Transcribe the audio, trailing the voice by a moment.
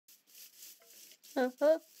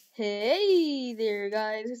Hey there,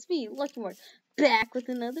 guys. It's me, Lucky Marc, back with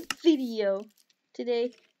another video.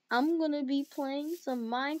 Today, I'm gonna be playing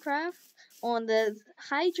some Minecraft on the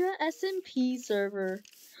Hydra SMP server.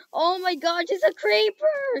 Oh my gosh, it's a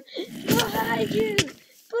creeper! Behind you!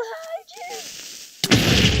 Behind you!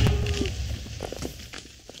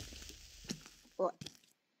 What?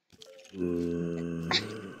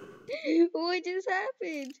 What just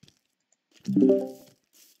happened?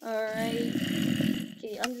 Alright.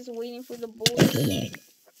 Okay, I'm just waiting for the boy.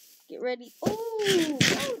 Get ready. Oh!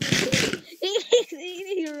 He's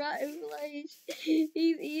eating rotten flesh. He's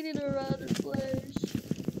eating a rotten flesh.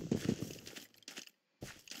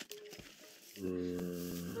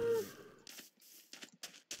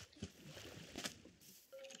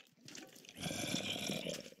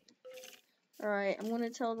 Alright, I'm gonna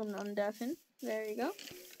tell them to undeafen. There you go.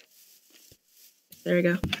 There we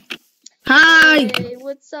go. Hi! Hey,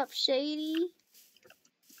 what's up, Shady?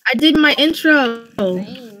 I did my intro.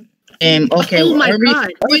 Dang. Okay. Oh my God.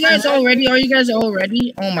 Are you guys all ready?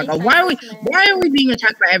 Oh my God. Why are we being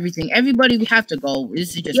attacked by everything? Everybody, we have to go.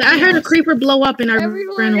 This is just Yeah, I heard a creeper blow up and I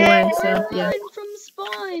Everyone ran away, so yeah. run from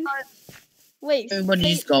spawn. Wait, Everybody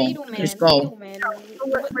just go. Just go. go.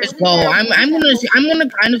 Let's go. I'm gonna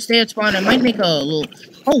kind of stay at spawn. I might make a little.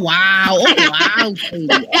 Oh wow! Oh wow! Oh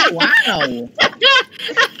wow!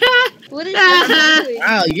 What is that?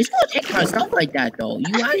 Wow! You're just gonna take my stuff like that, though.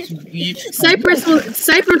 Cypress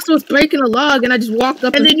was breaking a log, and I just walked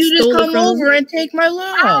up and then you just come over him. and take my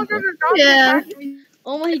log. Yeah.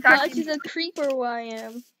 Oh my gosh, he's a creeper. Who I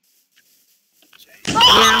am. Yeah,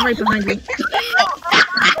 I'm right behind you.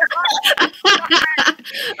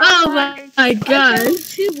 Oh my God.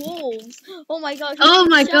 Two wolves. Oh my gosh. Oh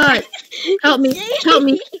my God. Help me. Help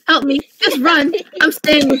me. Help me. Just run. I'm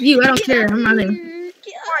staying with you. I don't care. I'm running.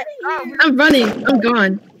 I'm running. I'm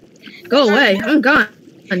gone. Go away. I'm gone.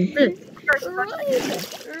 Run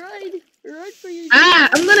for your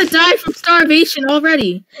I'm gonna die from starvation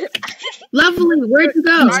already. Lovely, where'd you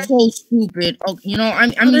go? I'm so stupid. Oh, you know,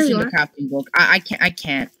 I'm using the crafting book. I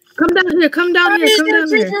can't. Come down here. Come down here. Come down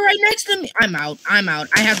here. Right next to me. I'm out. I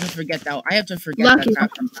have to forget that. Lucky.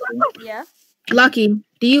 That. Yeah. Lucky,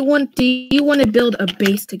 do you want to build a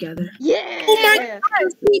base together? Yeah. Oh my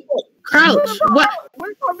God, people. Crouch. What?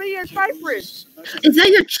 What's for me in Cypress? Is that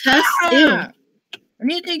your chest? Ew. I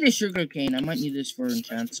need to take this sugar cane. I might need this for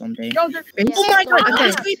enchant someday. Yo, Oh my God, Okay.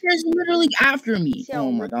 this creeper is literally after me.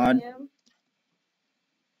 Oh my God.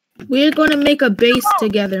 We're gonna make a base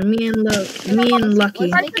together, me and Lucky.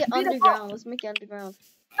 Let's make it underground. no,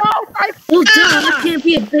 Well, it can't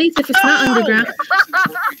be a base if it's not underground.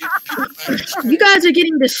 You guys are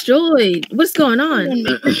getting destroyed. What's going on?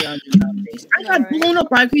 I got blown up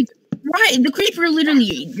by a creeper. Why? The creeper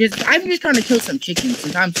literally I'm just trying to kill some chickens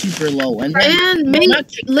since I'm super low. And maybe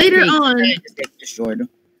later on,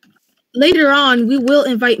 we will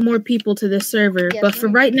invite more people to this server. Yes, but for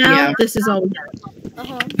right now, this is all we have.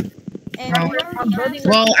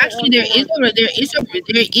 Well, actually, there is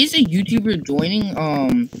a YouTuber joining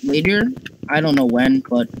later. I don't know when,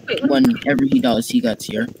 but whenever he does, he gets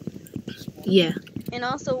here. Yeah. And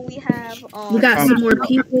also we have we got some more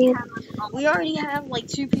people. We already have like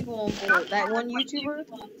 2 people on board. That one YouTuber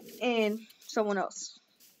and someone else.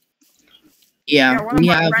 Yeah, we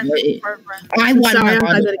have. Why do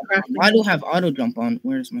I have auto jump on?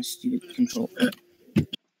 Where's my stupid control?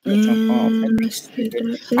 Jump off.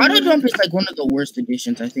 Auto jump is like one of the worst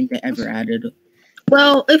additions I think they ever added.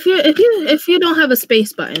 Well, if you don't have a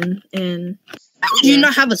space button and how do you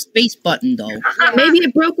not have a space button though? Maybe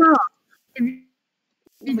it broke off.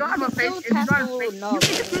 You don't have a face. If you don't have a face, you can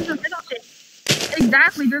just use the middle shape.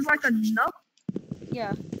 Exactly. There's like a nub.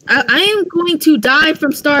 Yeah. I am going to die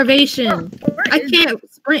from starvation. I can't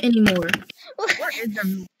sprint anymore. Where is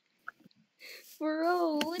the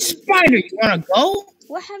Bro, Spider, you wanna go?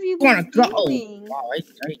 What have you been doing? Wow, I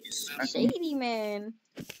just Shady man.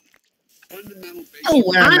 Oh,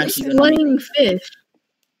 where I'm slaying fish.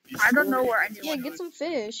 I don't know where anyone. Yeah, get some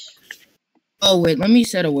fish. Oh wait, let me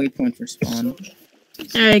set a waypoint for spawn.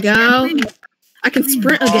 There you go. I can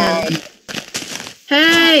sprint again.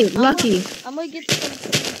 Hey, Lucky. I'm gonna get some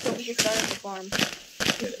food so we can start at the farm.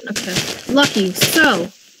 Okay. Lucky, so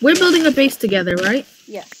we're building a base together, right?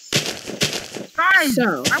 Yes. Guys,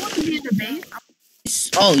 So I want to be in the base.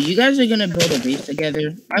 Oh, you guys are gonna build a base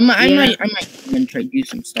together? I might even try to do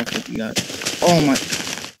some stuff with you guys. Oh my.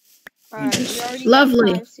 Alright, we already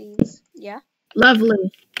lovely. Got 5 seeds. Yeah.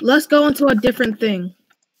 Lovely. Let's go into a different thing.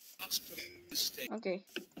 Okay.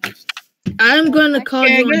 I'm gonna call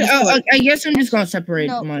you. I guess I'm just gonna separate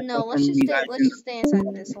No, let's just stay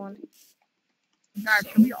inside this one. Guys,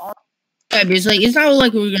 can we all? Yeah, but it's not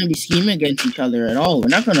like we're gonna be scheming against each other at all. We're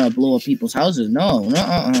not gonna blow up people's houses. No,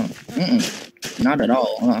 not at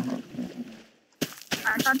all. I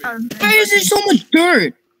thought that was Why is there so much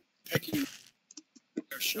dirt?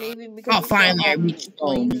 Maybe because Finally I reached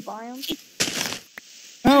stone.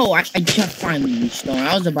 Oh, I just finally reached stone.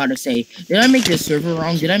 I was about to say, did I make the server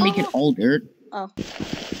wrong? Did I make it all dirt? Oh.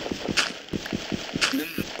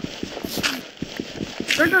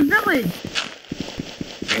 There's a village.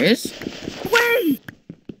 There is? Wait.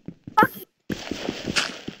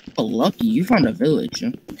 Oh, Lucky, you found a village.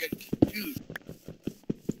 Huh?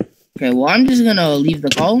 Okay, well, I'm just gonna leave the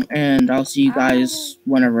call, and I'll see you guys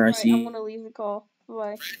whenever I see you. I'm gonna leave the call.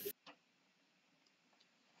 Bye.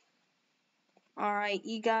 Alright,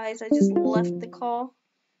 you guys, I just left the call.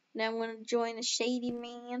 Now I'm gonna join a Shady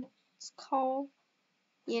Man's call.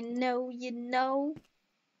 You know.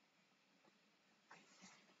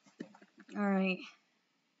 Alright.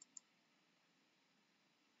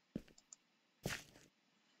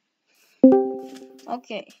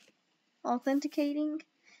 Okay. Authenticating.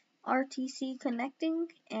 RTC connecting.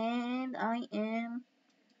 And I am...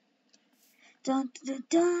 Dun, dun,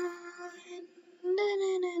 dun, dun, dun,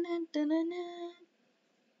 dun, dun, dun, dun, dun.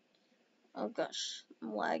 Oh gosh,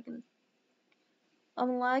 I'm lagging.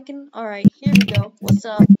 Alright, here we go. What's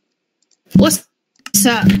up? What's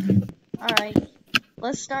up? Alright,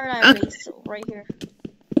 let's start our base right here.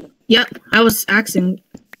 Yep, I was asking.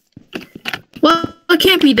 Well, it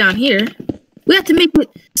can't be down here. We have to make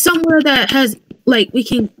it somewhere that has, like, we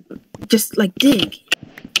can just, like, dig.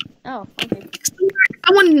 Oh, okay.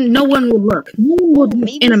 No one will look. No one will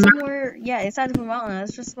maybe in a somewhere, yeah, inside of a mountain. I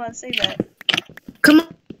was just about to say that. Come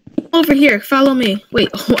over here. Follow me. Wait,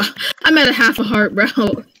 I'm at a half a heart, bro.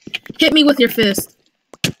 Hit me with your fist.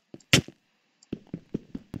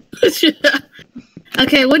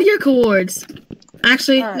 Okay, what are your coords?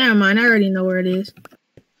 Actually, never mind. I already know where it is.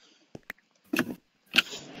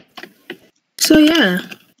 So, yeah.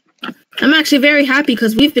 I'm actually very happy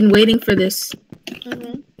because we've been waiting for this.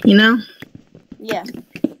 You know? Yeah.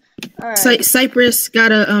 Alright. Cypress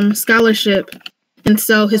got a scholarship, and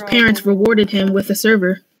so his parents rewarded him with a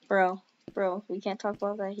server. Bro, we can't talk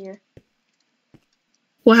about that here.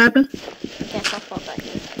 What happened? We can't talk about that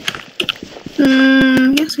here.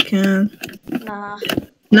 Yes we can. Nah.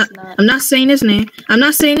 I'm not saying his name. I'm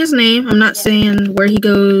not saying saying where he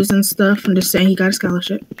goes and stuff. I'm just saying he got a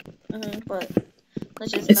scholarship. But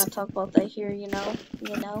let's just not talk about that here, you know?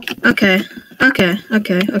 Okay.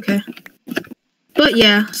 But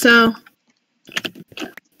yeah, so...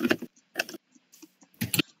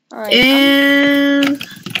 Alright, and...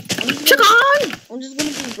 I'm just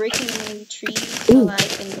gonna be breaking the trees so that I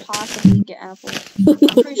can possibly get apples. I'm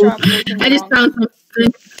pretty sure I'm breaking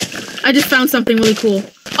I just found something really cool.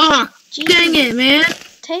 Oh, dang it, man!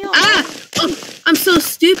 Tail. I'm so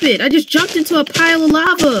stupid. I just jumped into a pile of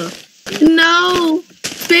lava. No!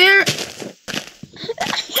 Spare...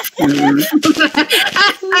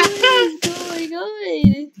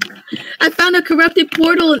 I found a corrupted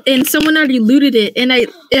portal and someone already looted it, and I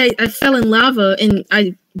fell in lava and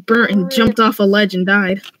I burnt and jumped off a ledge and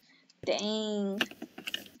died. Dang.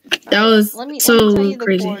 That was so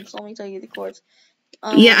crazy. Let me tell you the chords.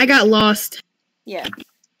 Yeah, I got lost. Yeah.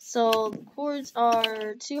 So the chords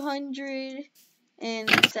are 207.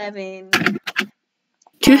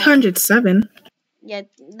 207? Yeah,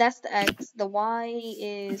 that's the X. The Y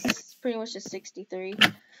is pretty much just 63.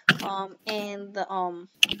 And the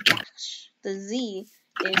Z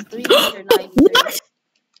is 393. What?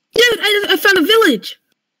 Dude, I found a village.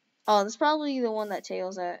 Oh, that's probably the one that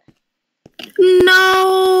Tails at.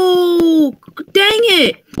 No! Dang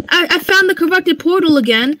it! I found the corrupted portal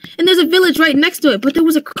again, and there's a village right next to it, but there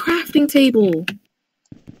was a crafting table.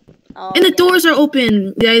 Oh, and the doors are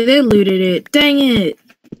open. Yeah, they looted it. Dang it.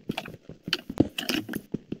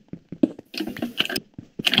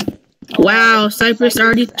 Wow, Cypress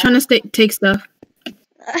already trying to take stuff.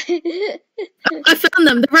 I found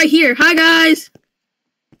them. They're right here. Hi, guys.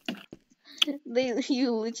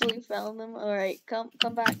 You literally found them. All right, come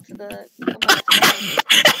back to the.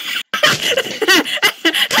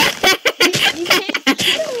 You can't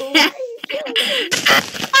kill. Why are you killing?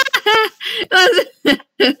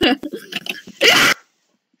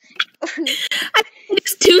 I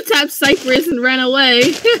just two-tapped Cypress and ran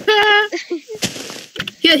away.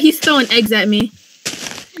 Yeah, he's throwing eggs at me.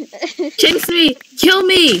 Chase me! Kill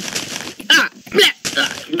me!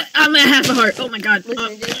 I'm at half a heart. Oh my god.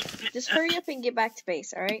 Listen, just hurry up and get back to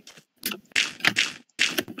base, alright? No!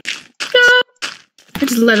 I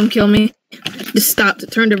just let him kill me. Just stopped,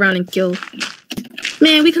 turned around and killed.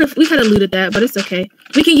 Man, we could have looted that, but it's okay.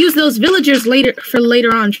 We can use those villagers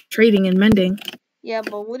later on trading and mending. Yeah,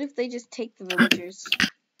 but what if they just take the villagers?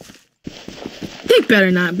 They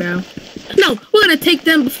better not, bro. No, we're gonna take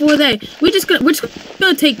them before they. We're just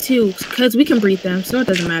gonna take 2 because we can breed them, so it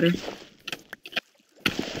doesn't matter.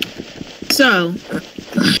 So,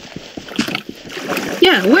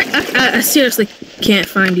 yeah, I seriously can't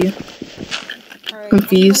find you. Alright,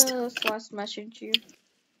 Confused. I'm gonna slash message you.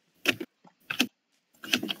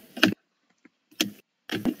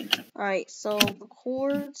 Alright, so the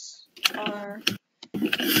chords are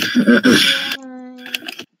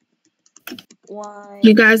Y.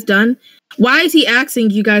 You guys done? Why is he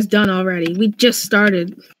asking you guys done already? We just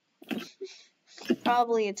started.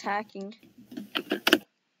 Probably attacking.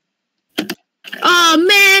 Oh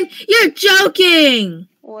man, you're joking!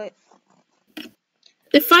 What?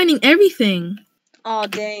 They're finding everything. Oh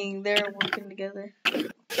dang, they're working together.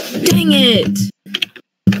 Dang it!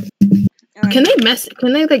 Right.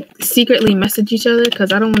 Can they like secretly message each other?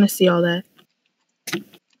 Cause I don't want to see all that.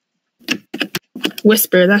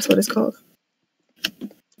 Whisper, that's what it's called.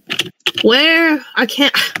 Where? I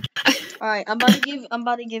can't. Alright, I'm about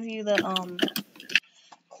to give you the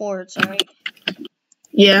chords, alright?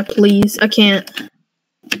 Yeah, please. I can't.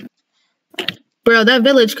 Bro, that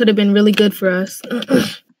village could have been really good for us.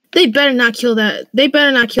 They better not kill that. They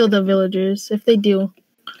better not kill the villagers. If they do,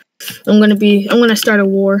 I'm gonna start a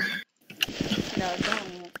war. No,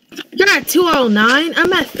 don't. You're at 209?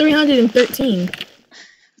 I'm at 313.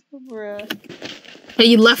 Bruh. Hey,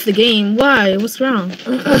 you left the game. Why? What's wrong?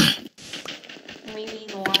 Maybe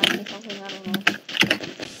why or something, I don't know.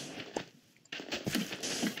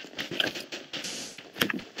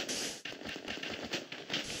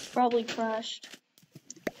 Probably crashed.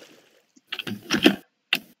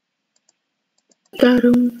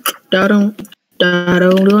 Da-dum, da-dum,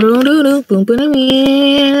 da-dum, da-dum, boom, boom,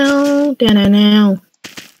 meow, da-da-now.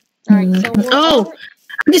 Alright, so we're Oh,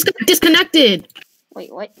 I just got disconnected.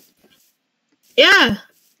 Wait, what? Yeah,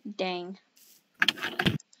 Dang.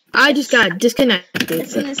 I just got disconnected.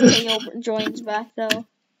 As soon as Tail joins back, though.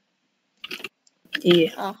 Yeah.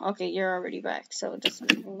 Oh, okay, you're already back, so it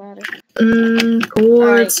doesn't even matter.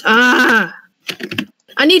 Chords. Ah.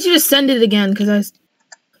 I need you to send it again, because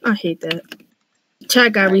I hate that.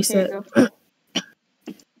 Chat got reset.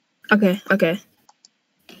 Okay.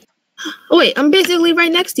 Oh, wait, I'm basically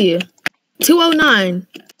right next to you. 209.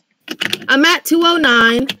 I'm at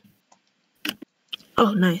 209.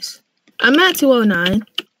 Oh, nice. I'm at 209.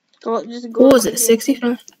 Go What was it,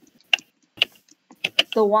 65?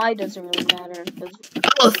 The Y doesn't really matter.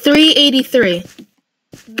 Oh, 383.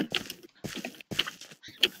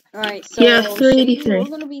 Alright, so yeah, 383. we're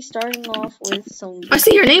gonna be starting off with some... I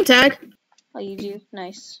see your name tag. Oh, you do?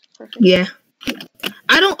 Nice. Perfect. Yeah.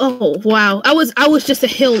 I don't... Oh, wow. I was just a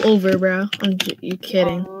hill over, bro. You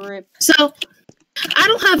kidding. Oh, rip. So, I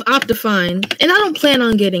don't have Optifine, and I don't plan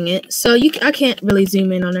on getting it, so I can't really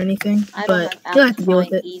zoom in on anything, but you'll have to deal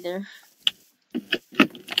with it. Either.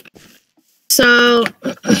 So,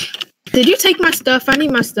 did you take my stuff? I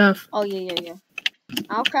need my stuff. Oh, yeah.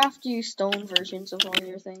 I'll craft you stone versions of all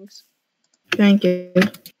your things. Thank you.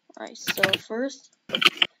 Alright, so first,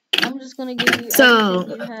 I'm just gonna give you So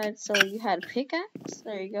you had. So you had pickaxe.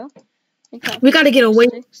 There you go. We gotta get away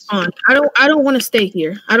on. I don't want to stay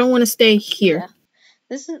here. I don't want to stay here. Yeah.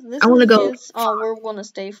 This I want to go. Oh, we're gonna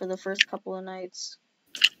stay for the first couple of nights.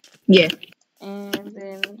 Yeah. And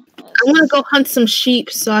then I want to go hunt some sheep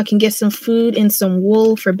so I can get some food and some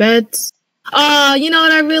wool for beds. Oh, you know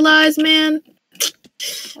what I realized, man?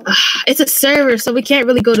 It's a server, so we can't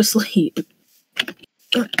really go to sleep.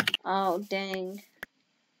 Oh, dang.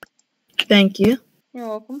 Thank you. You're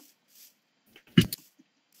welcome.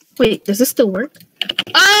 Wait, does this still work?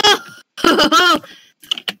 Oh!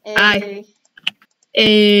 Hey.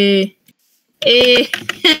 Wait,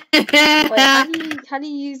 how do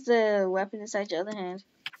you use the weapon inside your other hand?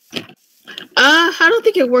 I don't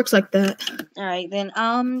think it works like that. Alright, then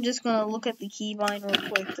I'm just gonna look at the keybind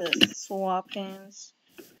real quick to swap hands.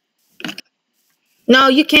 No,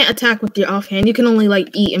 you can't attack with your offhand. You can only, like,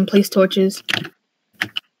 eat and place torches.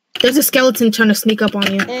 There's a skeleton trying to sneak up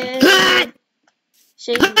on you.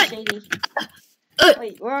 Shady.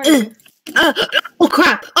 Wait, where are you? Oh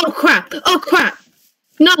crap!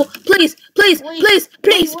 No, please! Where are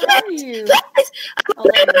you?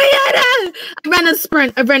 I ran out of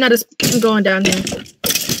sprint. I'm going down here.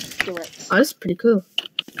 Correct. Oh, this is pretty cool.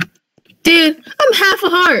 Dude, I'm half a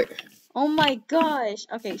heart. Oh my gosh.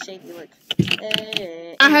 Okay, Shady, look.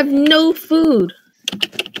 I have no food.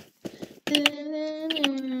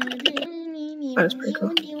 Oh, that's pretty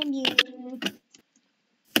cool.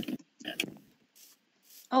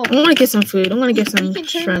 Oh, I want to get some food. I want to get some we can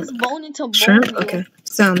turn shrimp. this bone into bone Shrimp? meal. Okay.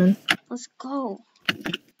 Salmon. Let's go.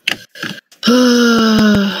 That's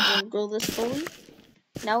We'll grow this fully.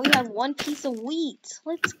 Now we have 1 piece of wheat.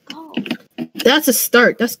 Let's go. a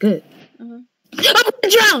start. That's good. Mhm. Oh, I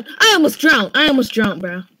drowned! I almost drowned,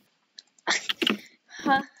 bro.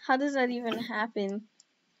 How does that even happen?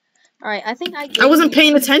 Alright, I think I wasn't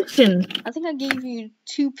paying attention. I think I gave you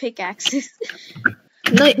 2 pickaxes.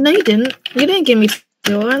 No, you didn't. You didn't give me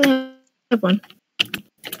 2. I only have 1.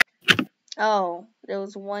 Oh, there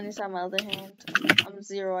was 1 inside my other hand. I'm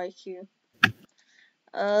 0 IQ.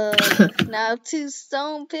 Now I have 2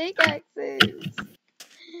 stone pickaxes.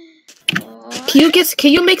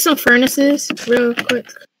 Can you make some furnaces real quick?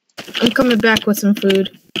 I'm coming back with some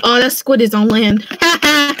food. Oh, that squid is on land.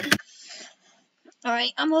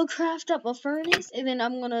 Alright, I'm gonna craft up a furnace and then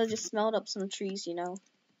I'm gonna just smelt up some trees, you know.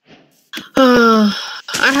 I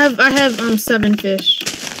have 7 fish.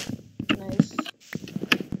 Nice.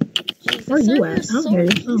 Jeez, Where are you at? so I'm here.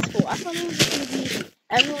 peaceful. I thought it was just gonna be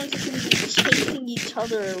everyone's just gonna be chasing each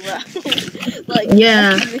other around. Like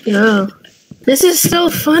Yeah, no. This is so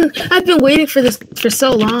fun. I've been waiting for this for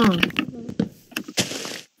so long.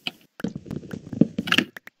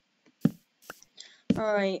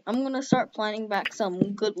 Alright, I'm gonna start planting back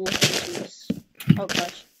some good looking trees. Oh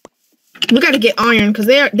gosh. We gotta get iron because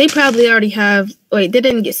they probably already have. Wait, they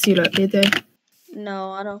didn't get suit up, did they?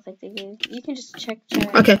 No, I don't think they did. You can just check.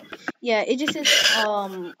 Okay. Yeah, it just says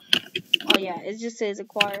oh yeah, it just says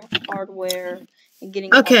acquire hardware and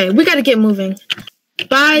getting. Okay, hardware. we gotta get moving.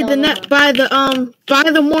 By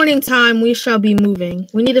the morning time, we shall be moving.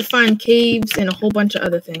 We need to find caves and a whole bunch of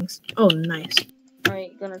other things. Oh, nice.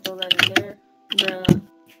 Alright, gonna throw that in there. Bruh.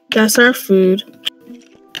 That's our food.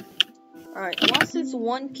 Alright, once this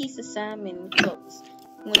 1 piece of salmon cooks,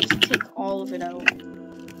 I'm gonna just take all of it out.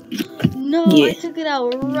 No, Yeah. I took it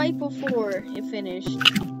out right before it finished.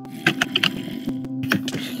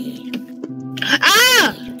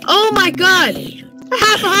 Ah! Oh my god!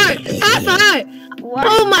 Half a heart! Half a heart! Why,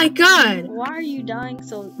 Oh my god! why are you dying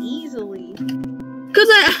so easily? Cause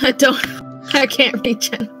I can't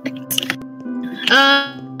regenerate.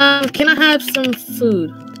 Can I have some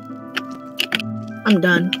food? I'm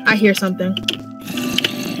done. I hear something.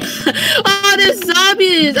 Oh, there's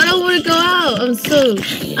zombies! I don't want to go out.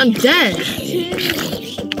 I'm dead.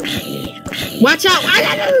 Watch out!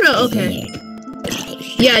 Okay.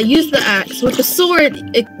 Yeah, use the axe. With the sword,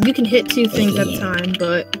 you can hit 2 things at a time,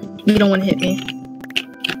 but you don't want to hit me.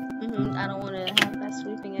 I don't want to have that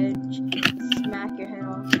sweeping edge. Smack your head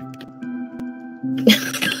off.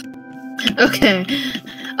 Okay.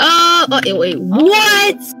 Wait.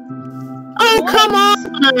 What? Oh, come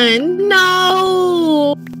on!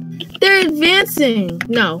 No! They're advancing.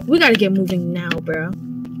 No, we gotta get moving now, bro.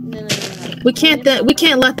 No. We can't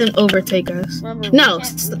let them overtake us. Remember, No,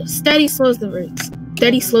 steady slows the race.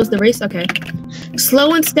 Steady slows the race? Okay.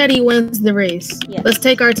 Slow and steady wins the race. Yes. Let's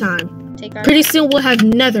take our time. Pretty soon we'll have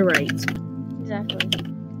netherite. Exactly.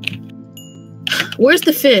 Where's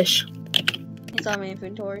the fish? It's on my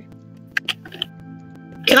inventory.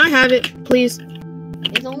 Can I have it, please?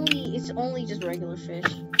 It's only just regular fish.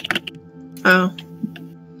 Oh.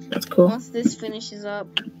 That's cool. Once this finishes up,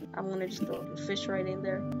 I'm gonna just throw the fish right in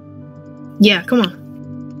there. Yeah, come on.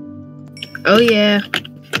 Oh yeah.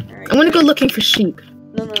 Right. I wanna go looking for sheep.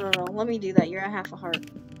 No. Let me do that. You're at half a heart.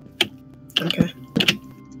 Okay.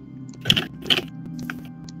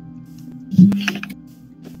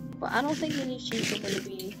 But I don't think any sheep are gonna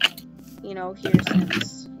be, here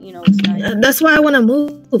since, it's night. That's why I wanna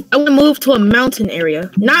move. I wanna move to a mountain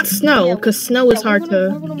area. Not snow, because snow is hard to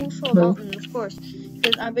We're gonna move to a mountain, of course.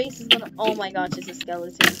 Because our base is gonna. Oh my gosh, it's a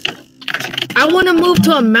skeleton. I wanna move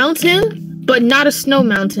to a mountain, but not a snow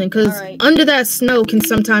mountain, because under that snow can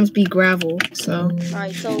sometimes be gravel, so.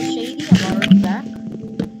 Alright, so Shady, I'm already back.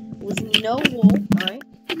 With no wool, alright?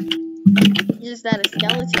 Just that a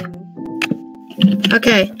skeleton.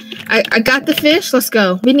 Okay, I got the fish, let's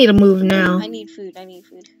go. We need to move now. I need food.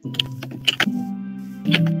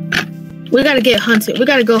 We gotta get hunting. We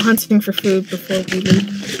gotta go hunting for food before we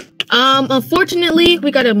leave. Unfortunately, we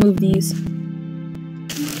gotta move these.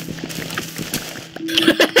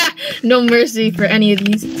 No mercy for any of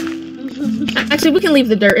these. Actually, we can leave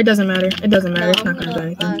the dirt. It doesn't matter. It's not gonna do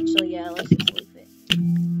anything. Actually, yeah, let's just leave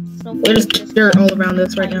it. There's dirt all around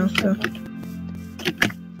us right now, so.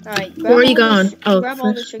 Alright, where are you going? Grab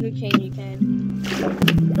all the sugar cane you can.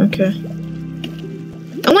 Okay.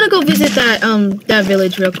 I want to go visit that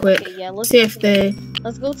village real quick. Okay, yeah, let's see if they.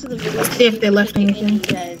 Let's go to the village. See if they left anything.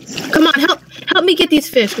 Come on, help me get these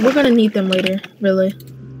fish. We're gonna need them later, really.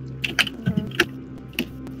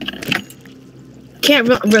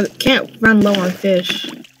 can't run low on fish.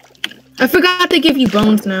 I forgot they give you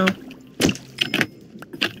bones now.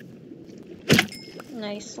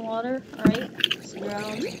 Nice slaughter. Alright, sit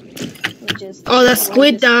around. Oh, that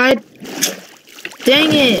squid died.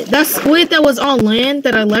 Dang it. That squid that was on land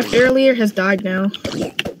that I left earlier has died now.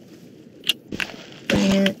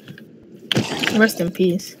 Dang it. Rest in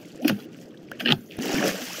peace.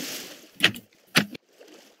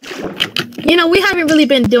 You know, we haven't really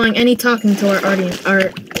been doing any talking to our audience.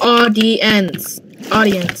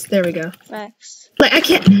 Audience. There we go. Facts. Like, I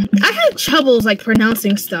have troubles, like,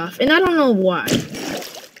 pronouncing stuff, and I don't know why.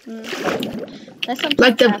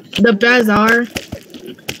 Like, the bazaar.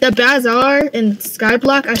 The bazaar in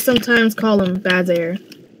Skyblock, I sometimes call them Bazaar.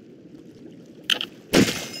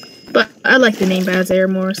 But I like the name Bazaar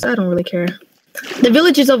more, so I don't really care. The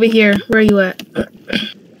village is over here. Where are you at?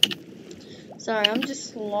 Sorry, I'm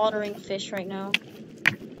just slaughtering fish right now.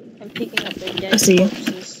 I'm picking up their dead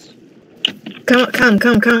corpses. Come.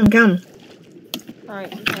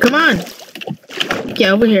 Alright. Come on.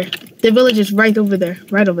 Yeah, over here. The village is right over there.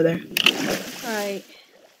 Right over there. Alright.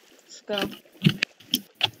 Let's go.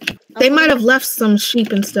 They might have left some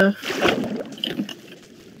sheep and stuff.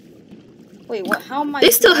 Wait, what? How am I?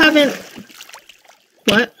 They still haven't.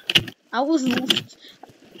 What? I was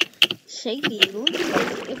shady. Look at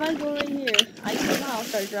this. If I go right here, I somehow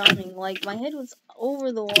start drowning. Like, my head was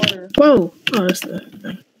over the water. Whoa. Oh, that's the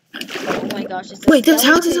thing. Oh my gosh. Wait, there's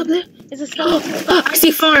houses up there? It's a skeleton. Oh, I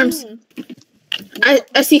see farms.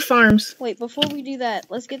 I see farms. Wait, before we do that,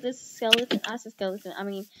 let's get this skeleton. I said skeleton. I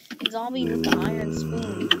mean, zombie with the iron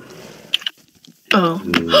spoon. Oh.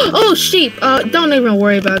 Oh, sheep. Don't even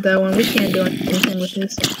worry about that one. We can't do anything with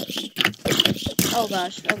this. Oh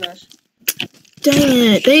gosh.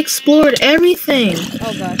 Dang it. They explored everything.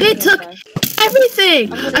 Oh gosh. They took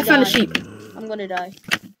everything. I found a sheep. I'm gonna die.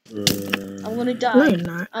 No, you're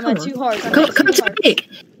not. I'm at 2 hearts. Come to me.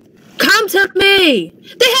 Come to me.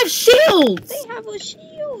 They have shields. They have a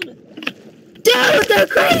shield. Dude, they're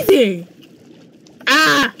crazy.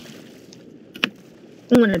 Ah.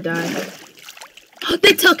 I'm gonna die.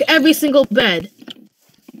 They took every single bed.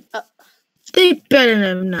 They better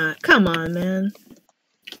have not. Come on, man.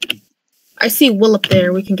 I see wool up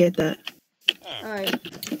there. We can get that. Alright.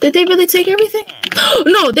 Did they really take everything?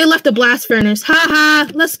 No, they left the blast furnace. Ha!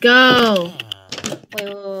 Let's go.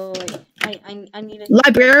 Wait. I need a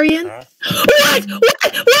librarian. What?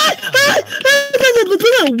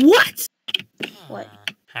 What?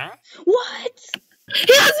 What?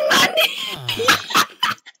 He has money.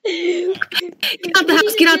 Get out the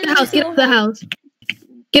house. Get out the house. Get out the house.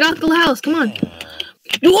 Get out the house. Come on.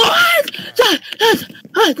 What?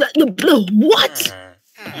 What? No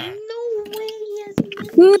way he has money.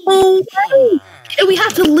 No way. And we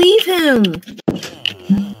have to leave him.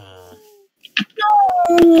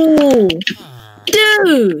 No.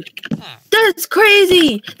 Dude. That's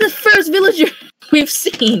crazy. The first villager we've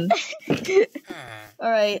seen.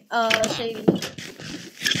 Alright, Shady.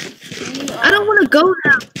 I don't want to go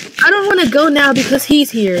now. I don't want to go now because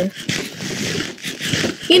he's here.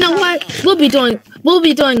 You know what? We'll be doing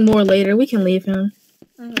more later. We can leave him.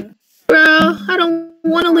 Bro, I don't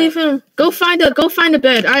want to leave him. Go find a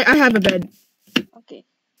bed. I have a bed. Okay.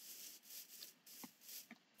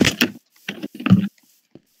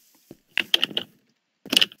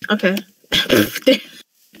 Okay.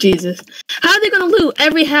 Jesus. How are they gonna loot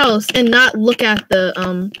every house and not look at the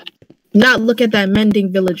that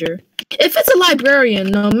mending villager? If it's a librarian,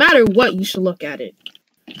 no matter what, you should look at it.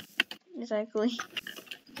 Exactly.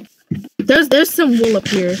 There's some wool up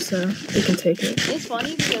here, so we can take it. It's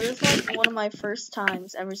funny because it's like one of my first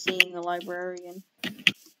times ever seeing a librarian.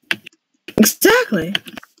 Exactly.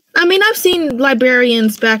 I mean, I've seen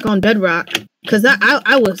librarians back on Bedrock because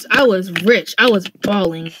I was rich. I was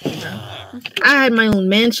balling. I had my own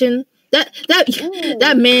mansion.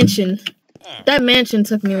 That mansion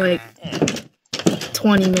took me like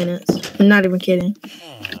 20 minutes. I'm not even kidding.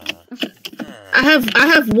 I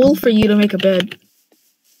have wool for you to make a bed.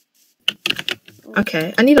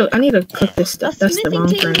 Okay, I need to cook this stuff. That's the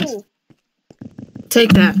wrong furnace.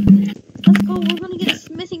 Take that. Let's go. We're gonna get a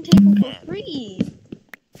smithing table for free.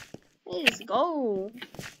 Let's go.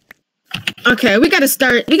 Okay, we gotta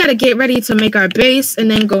start. We gotta get ready to make our base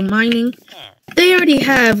and then go mining. They already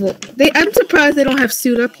have. I'm surprised they don't have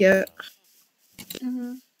suit up yet.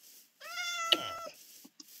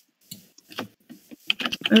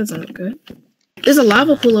 That doesn't look good. There's a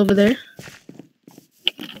lava pool over there.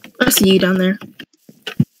 I see you down there.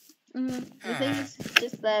 The thing is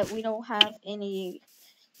just that we don't have any,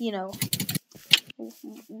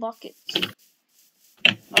 buckets.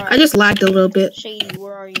 Right. I just lagged a little bit. Shady,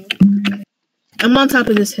 where are you? I'm on top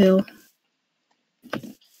of this hill.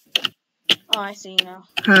 Oh, I see you now.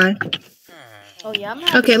 Hi. Oh yeah, I'm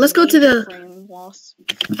having Okay, let's go to the frame loss.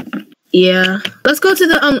 Yeah. Let's go to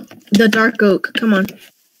the dark oak. Come on.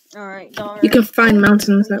 Alright, dark. You can find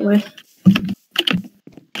mountains that way.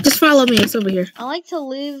 Just follow me, it's over here. I like to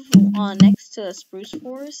live next to a spruce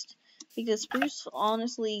forest because spruce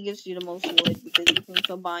honestly gives you the most wood because you can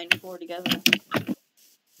combine 4 together.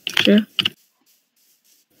 Sure.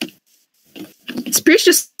 Spruce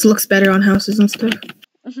just looks better on houses and stuff.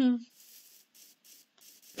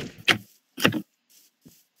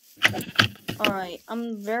 Alright,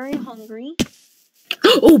 I'm very hungry.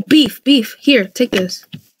 Oh, beef, beef. Here, take this.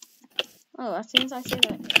 Oh, as soon as I say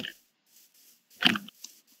that.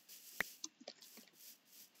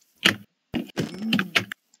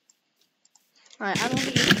 Alright, I don't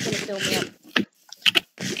think it's gonna fill me up.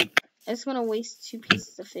 I just wanna waste 2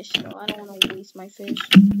 pieces of fish though. I don't wanna waste my fish.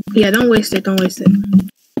 Yeah, don't waste it, don't waste it.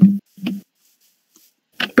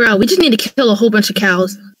 Bro, we just need to kill a whole bunch of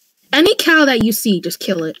cows. Any cow that you see, just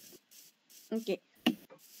kill it. Okay.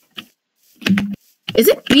 Is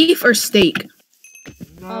it beef or steak?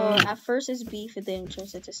 At first it's beef and then it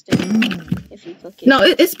turns into steak if you cook it. No,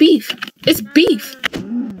 it's beef. It's beef.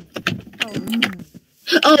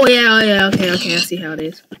 Oh yeah, okay, I see how it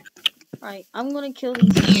is. Alright, I'm gonna kill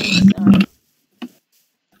these things.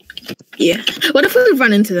 Yeah. What if we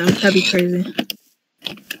run into them? That'd be crazy.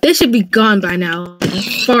 They should be gone by now.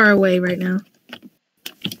 Far away right now.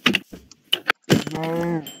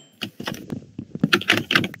 Alright,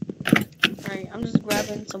 I'm just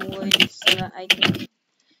grabbing some wood so that I can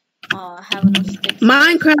have enough sticks.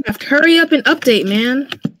 Minecraft, hurry up and update, man.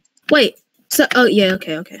 Wait. So, oh yeah,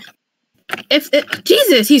 okay.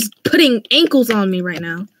 Jesus, he's putting ankles on me right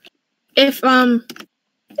now. If Minecraft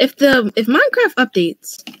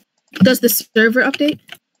updates, does the server update?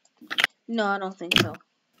 No, I don't think so.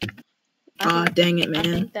 Aw, dang it, man.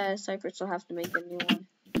 I think that Cypress will have to make a new one.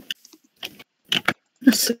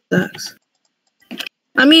 That sucks.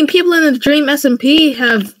 I mean, people in the Dream SMP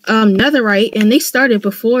have Netherite, and they started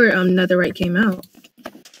before Netherite came out.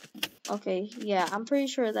 Okay, yeah, I'm pretty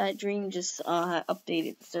sure that Dream just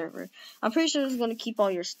updated the server. I'm pretty sure it's gonna keep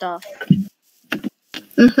all your stuff.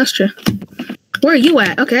 That's true. Where are you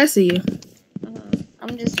at? Okay, I see you.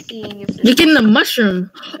 I'm just seeing if you're getting a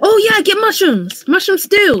mushroom. Oh yeah, get mushrooms. Mushroom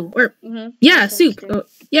stew or yeah, soup. Oh,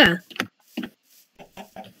 yeah.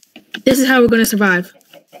 This is how we're gonna survive.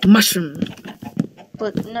 Mushroom.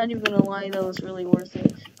 But not even gonna lie, though, it's really worth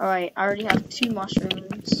it. Alright, I already have 2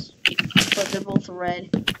 mushrooms, but they're both red.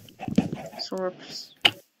 Sorps.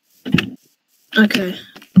 Okay.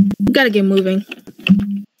 We gotta get moving.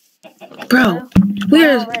 Bro,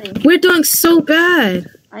 we're doing so bad.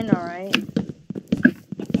 I know, right?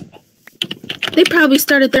 They probably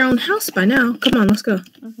started their own house by now. Come on, let's go.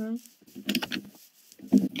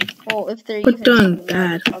 Well, if they're We're doing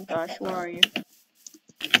bad. Oh gosh, where are you?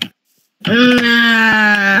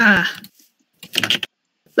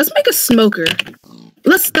 Let's make a smoker.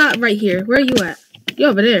 Let's stop right here. Where are you at? You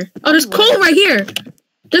over there. Oh, there's coal right here.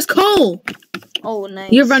 There's coal. Oh,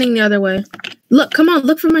 nice. You're running the other way. Look, come on,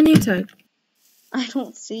 look for my name tag. I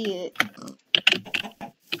don't see it.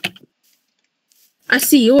 I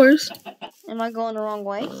see yours. Am I going the wrong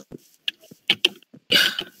way?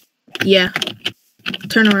 Yeah.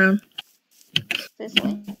 Turn around. This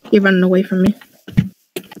way. You're running away from me.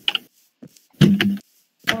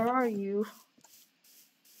 Where are you?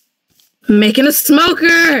 Making a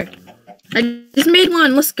smoker! I just made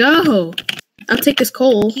one. Let's go. I'll take this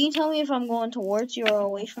coal. Can you tell me if I'm going towards you or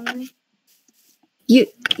away from me?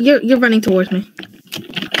 You're running towards me.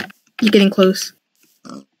 You're getting close.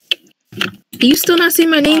 Do you still not see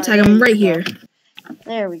my name tag? I'm right here.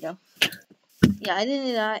 There we go. Yeah, I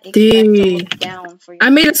did not expect to look down for you. I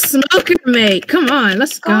made a smoker, mate. Come on,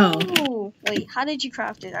 let's go. Wait, how did you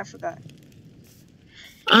craft it? I forgot.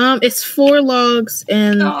 It's 4 logs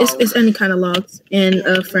and it's any kind of logs and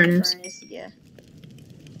a furnace. Yeah.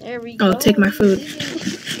 There we go. Oh, take my food.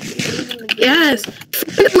 Yes.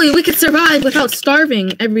 Finally, we can survive without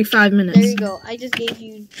starving every 5 minutes. There you go. I just gave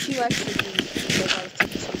you 2 extra things because I was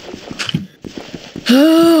taking some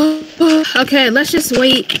food. Okay, let's just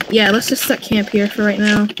wait. Yeah, let's just set camp here for right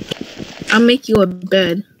now. I'll make you a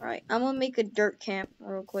bed. Alright, I'm gonna make a dirt camp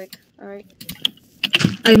real quick. Alright.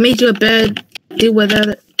 I made you a bed. Do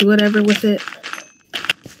whatever with it.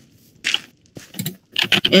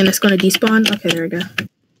 And it's gonna despawn. Okay, there we go.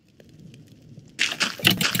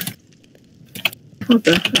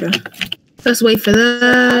 Okay. Let's wait for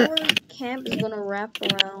that. So our camp is gonna wrap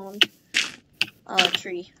around a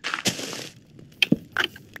tree.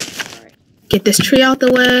 Alright. Get this tree out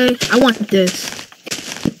the way. I want this.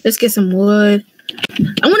 Let's get some wood.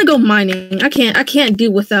 I want to go mining. I can't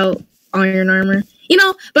do without iron armor. You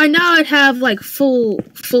know, by now I'd have like full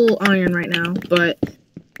iron right now, but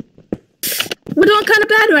we're doing kind of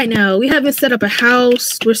bad right now. We haven't set up a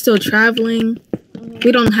house. We're still traveling.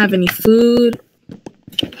 We don't have any food.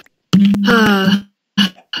 I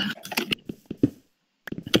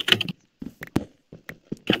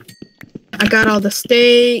got all the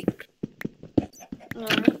steak.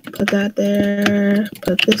 Put that there.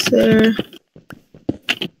 Put this there.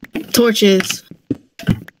 Torches.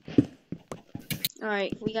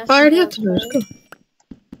 Alright, we got I already have torches.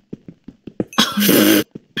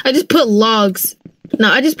 I just put logs. No,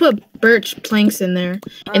 I just put birch planks in there,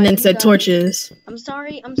 and then said torches. I'm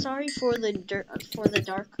sorry for the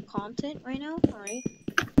dark content right now. All right,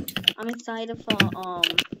 I'm inside of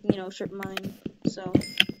you know, strip mine. So,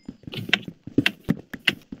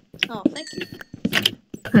 oh, thank you.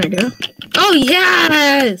 There you go. Oh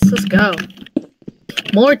yes, let's go.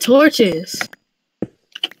 More torches.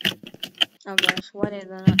 Oh gosh, what is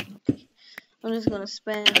that? Okay. I'm just gonna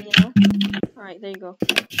spend, you know. All right, there you go.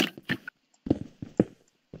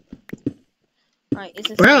 Alright, is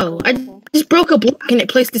this bro, I just broke a block and it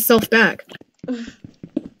placed itself back. I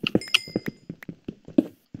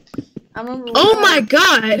remember. Oh my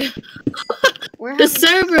god! The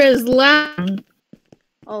server is loud.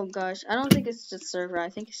 Oh gosh, I don't think it's just server. I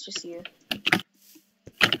think it's just you.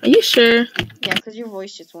 Are you sure? Yeah, because your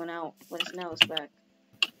voice just went out, but now it's back.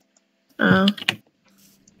 Oh.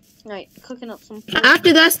 Alright, cooking up some food.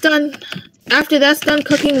 After that's done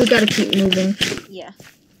cooking, we gotta keep moving. Yeah.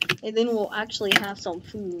 And then we'll actually have some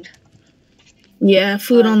food. Yeah,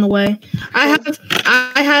 food on the way. I have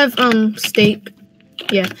steak.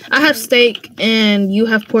 Yeah, I have steak and you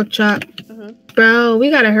have pork chop. Bro, we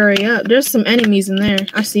gotta hurry up. There's some enemies in there.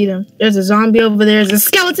 I see them. There's a zombie over there. There's a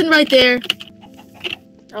skeleton right there.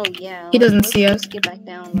 Oh yeah. He doesn't see us. Let's get back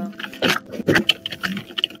down though.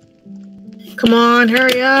 Come on,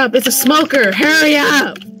 hurry up. It's a smoker. Hurry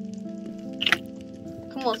up.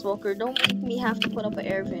 Come on, smoker. Don't make me have to put up an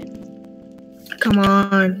air vent. Come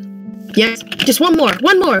on. Yes. Just one more.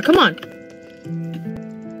 One more. Come on.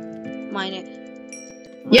 Mine it.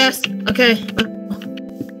 Yes. Okay.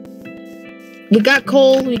 We got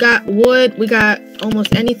coal. We got wood. We got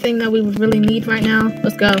almost anything that we would really need right now.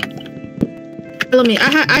 Let's go. Follow me.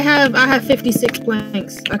 I have 56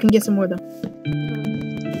 planks. I can get some more though.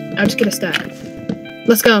 I'll just get a stack.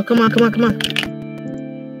 Let's go. Come on. Come on. Come on.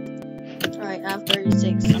 Alright, I have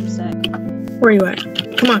 36. I'm set. Where are you at?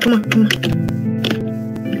 Come on. Come on. Come on.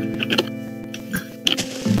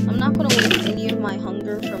 I'm not gonna waste any of my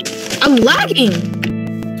hunger from. I'm lagging.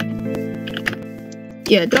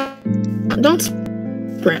 Yeah. Don't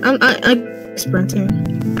sprint. I'm sprinting.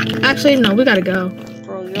 Actually, no. We gotta go.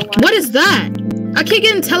 Bro, you're lagging. What is that? I keep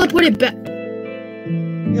getting teleported back.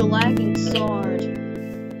 You're lagging so hard.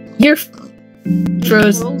 You're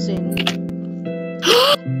frozen.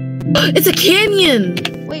 It's a canyon.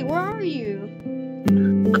 Wait, where are you?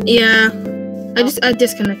 Yeah. I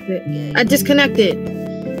disconnected. Yeah, I disconnected.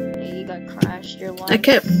 Yeah, you got crashed. Your life. I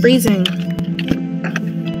kept freezing.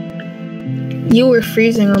 You were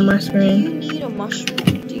freezing on my Do screen. you need a mushroom?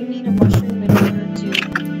 Do you need a mushroom in order to?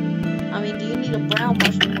 I mean, do you need a brown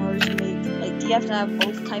mushroom in order to make? Like, do you have to have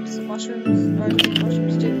both types of mushrooms in order to make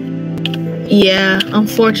mushrooms too? Yeah,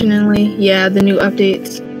 unfortunately. Yeah, the new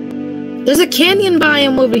updates. There's a canyon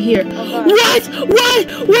biome over here. Oh, What? What?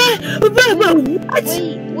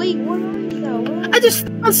 Wait, where are you though? I just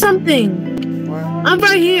found something. Where are I'm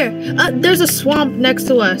right here. There's a swamp next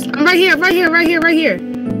to us. I'm right here.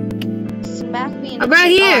 Smack me in I'm the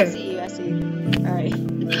right face. here. Oh, I see you. Alright. I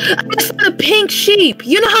just found a pink sheep.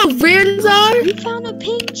 You know how rare these are? You found a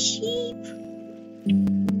pink sheep?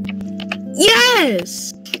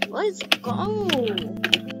 Yes. Let's go.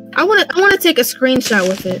 I wanna take a screenshot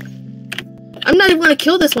with it. I'm not even gonna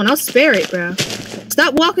kill this one. I'll spare it, bro.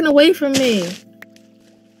 Stop walking away from me.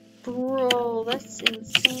 Bro, that's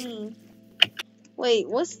insane. Wait,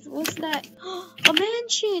 what's that? A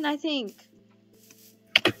mansion, I think.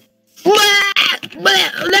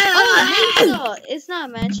 Oh, Mesa! It's not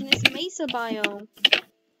a mansion, it's Mesa biome.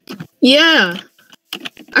 Yeah.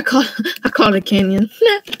 I call it a canyon.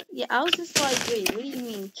 Yeah, I was just like, wait, what do you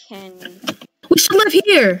mean canyon? We should live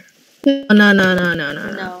here. No.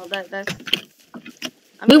 No, that's.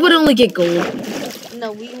 I We mean, would only get gold.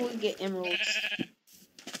 No, we would get emeralds.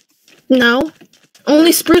 No.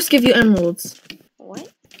 Only spruce give you emeralds. What?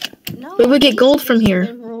 No. We would get gold from here.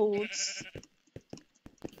 Emeralds.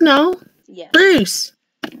 No. Yeah. Spruce.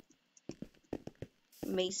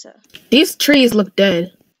 Mesa. These trees look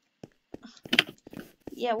dead.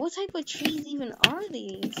 Yeah, what type of trees even are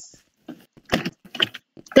these?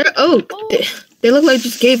 They're oak. Oh. They look like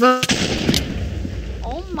just gave up.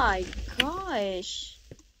 Oh my gosh.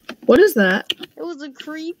 What is that? It was a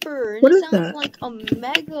creeper. And What it is sounds that? like a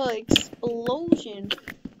mega explosion.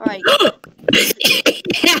 Alright.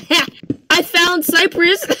 I found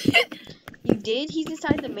Cypress. You did? He's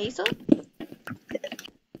inside the mesa?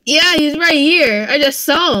 Yeah, he's right here. I just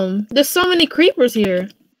saw him. There's so many creepers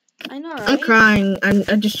here. I know, right? I'm crying.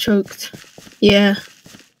 I just choked. Yeah.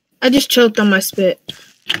 I just choked on my spit.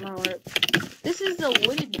 Alright. This is the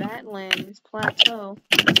wooded Badlands plateau.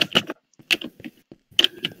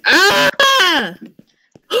 Ah!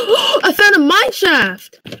 I found a mine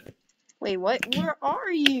shaft. Wait, what? Where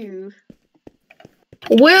are you?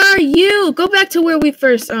 Where are you? Go back to where we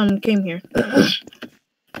first came here.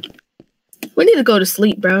 We need to go to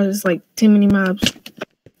sleep, bro. There's like too many mobs.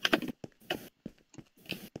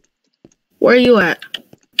 Where are you at?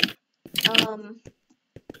 Oh,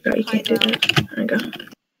 you can't do that. There we go.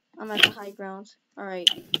 I'm at the high ground. Alright.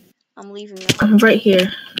 I'm leaving now. I'm right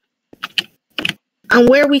here. I'm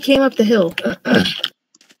where we came up the hill.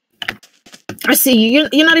 I see you.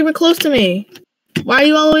 You're not even close to me. Why are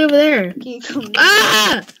you all the way over there? Can you come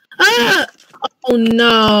Ah! Ah! Oh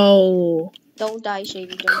no! Don't die,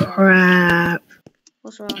 Shady. Don't die. Crap!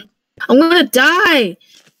 What's wrong? I'm gonna die.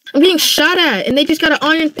 I'm being shot at, and they just got an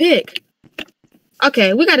iron pick.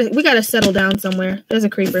 Okay, we gotta settle down somewhere. There's a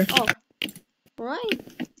creeper. Oh, right.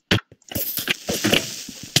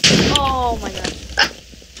 Oh my god.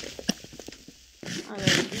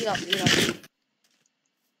 Alright, beat up.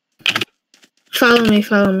 Follow me.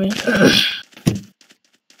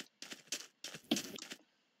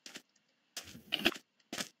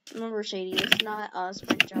 Remember, Shady, it's not a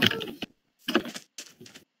sprint jump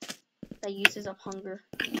that uses up hunger.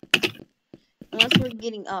 Unless we're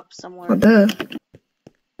getting up somewhere. What the?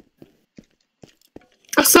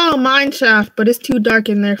 I saw a mine shaft, but it's too dark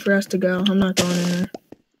in there for us to go. I'm not going in there.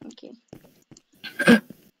 Okay.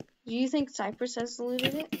 Do you think Cypress has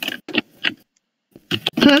looted it?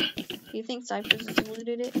 Huh? Do you think Cypress has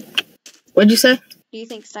looted it? What'd you say? Do you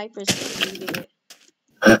think Cypress has looted it?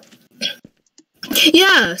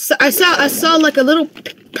 Yeah, so I saw like a little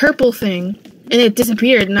purple thing, and it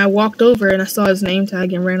disappeared, and I walked over and I saw his name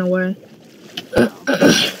tag and ran away.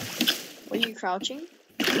 Were you crouching?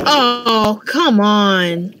 Oh, come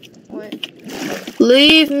on. What?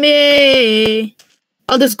 Leave me.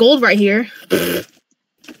 Oh, there's gold right here.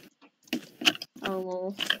 Oh,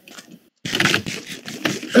 lol.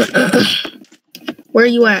 Where are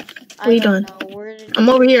you at? What are you doing? I'm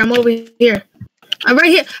over here. I'm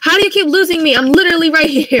right here. How do you keep losing me? I'm literally right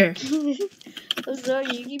here. I'm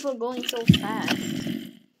sorry, you keep on going so fast.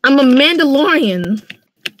 I'm a Mandalorian.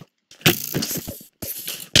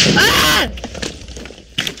 Ah!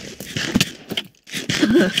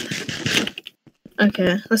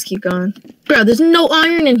 Okay, let's keep going. Bro, there's no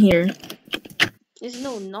iron in here. There's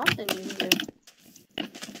no nothing in here.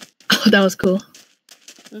 Oh, that was cool.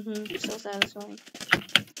 So satisfying.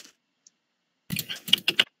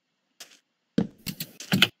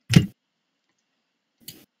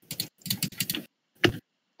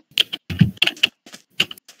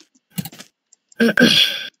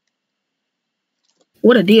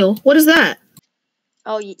 What a deal. What is that?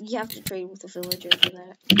 Oh, you have to trade with the villager for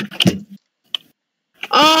that.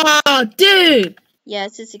 Oh, dude! Yeah,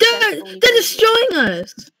 it's just They're destroying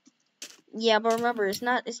us! Yeah, but remember, it's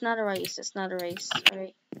not a race. It's not a race,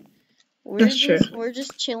 alright? That's true. We're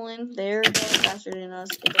just chilling. They're going faster than us.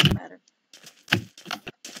 It doesn't matter.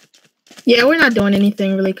 Yeah, we're not doing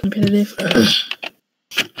anything really competitive.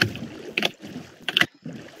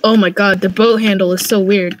 Oh my god, the boat handle is so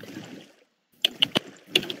weird.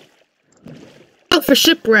 Oh, for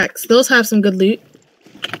shipwrecks. Those have some good loot.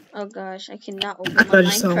 Oh gosh, I cannot open my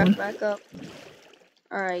Minecraft back up.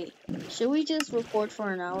 Alright, should we just record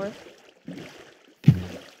for an hour?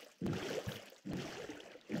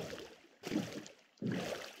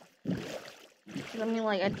 I mean,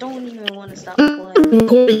 like, I don't even want to stop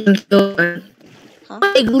playing. Huh?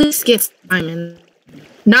 At least get Simon.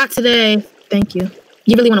 Not today. Thank you.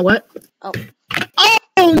 You really want to what? Oh.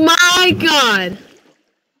 Oh my god!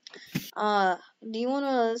 Do you want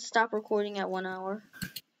to stop recording at 1 hour?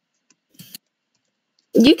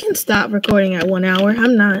 You can stop recording at 1 hour.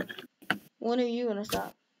 I'm not. When are you gonna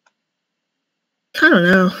stop? I don't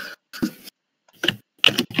know.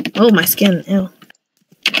 Oh, my skin. Ew.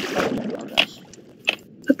 Oh gosh.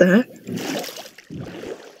 What the heck?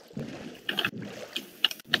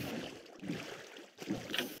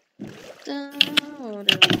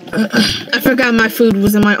 I forgot my food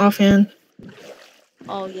was in my offhand.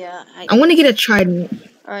 Oh yeah. I want to get a trident.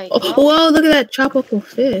 Alright. Oh, whoa, look at that tropical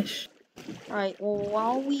fish. Alright, well,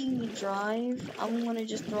 while we drive, I'm gonna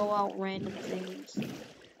just throw out random things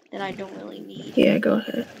that I don't really need. Yeah, go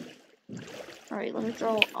ahead. Alright, let me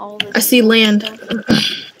throw all this. I see land.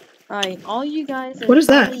 Alright, all you guys are What is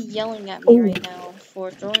that? probably yelling at me right now for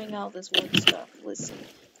throwing out this wood stuff. Listen,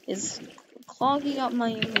 it's clogging up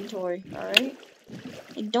my inventory, alright?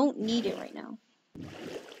 I don't need it right now.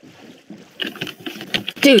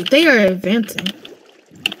 Dude, they are advancing.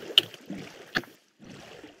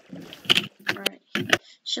 Alright.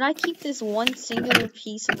 Should I keep this one singular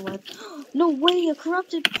piece of lead? No way, a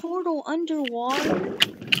corrupted portal underwater?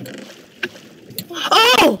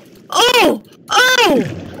 Oh! Oh! Oh!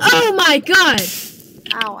 Oh my god!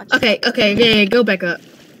 Ow. Okay, yeah, go back up.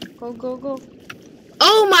 Go.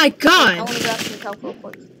 Oh my god! I want to grab some help real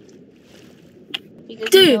quick. Because,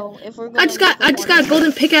 dude, you know, if we're I just got a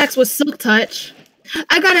golden pickaxe with silk touch.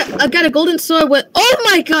 I got a golden sword with, oh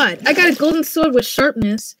my god! I got a golden sword with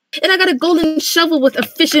sharpness. And I got a golden shovel with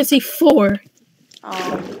efficiency 4.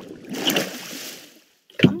 I'm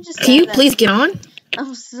just Can you please get on?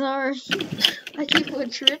 I'm sorry. I keep on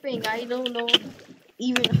tripping. I don't know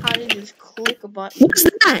even how to just click a button. What's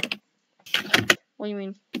that? What do you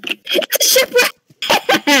mean? It's a shipwreck!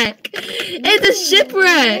 It's a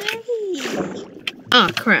shipwreck! Oh,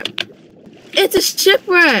 crap. It's a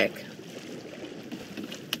shipwreck!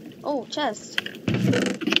 Oh, chest.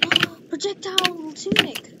 Projectile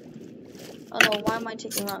tunic. Oh no, why am I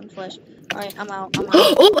taking rotten flesh? Alright, I'm out.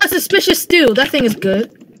 Oh, a suspicious stew. That thing is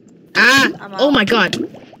good. Ah! Oh my god.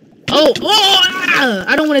 Oh!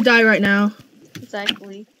 I don't want to die right now.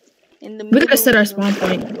 Exactly. In the we gotta set our spawn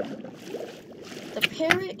point. The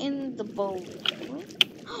parrot in the boat. What?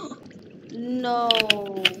 No.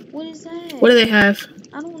 What is that? What do they have?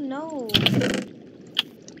 I don't know.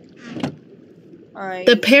 Alright.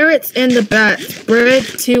 The parrots and the bats bred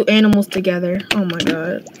 2 animals together. Oh my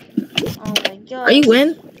god. Oh my god. Are you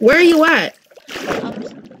in? Where are you at?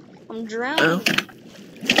 I'm drowning.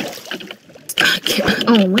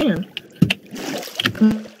 Oh man.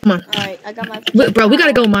 Come on. Alright, I got my Bro, we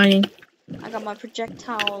gotta go mining. I got my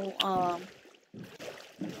projectile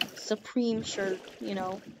supreme shirt, you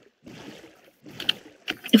know.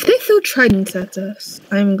 If they throw tridents at us,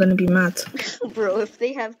 I'm gonna be mad. Bro, if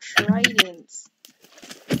they have tridents.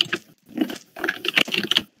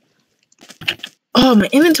 Oh, my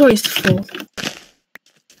inventory is full.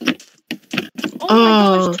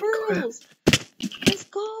 Oh my gosh, turtles! Crap. Let's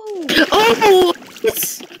go! Oh,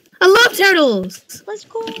 yes! I love turtles! Let's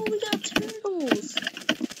go, we got turtles!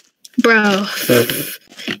 Bro,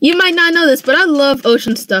 you might not know this, but I love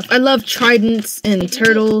ocean stuff. I love tridents and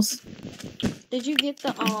turtles. Did you get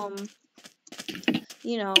the,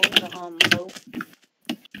 you know, the, boat?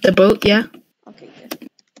 The boat, yeah. Okay, good.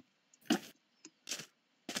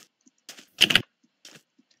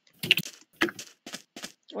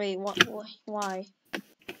 Wait, what? Why?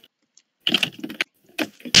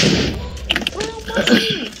 Brown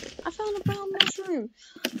mushroom! I found a brown mushroom!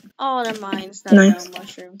 Oh, never mind. It's not a brown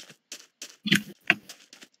mushroom.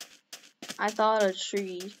 I thought a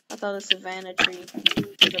tree. I thought a savanna tree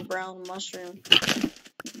was a brown mushroom.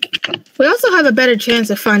 We also have a better chance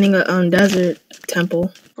of finding a desert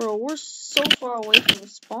temple. Bro, we're so far away from the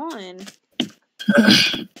spawn.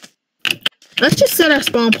 Let's just set our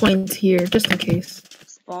spawn points here, just in case.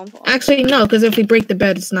 Spawn point? Actually, no, because if we break the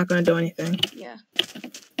bed, it's not going to do anything. Yeah.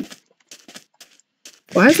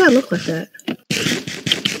 Why does that look like that?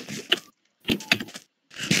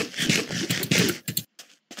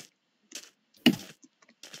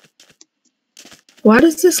 Why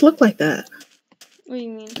does this look like that? What do you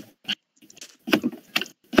mean?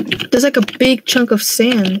 There's like a big chunk of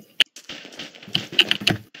sand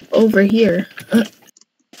over here.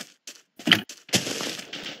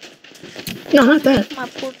 No, not that. My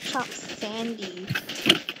pork chop's sandy,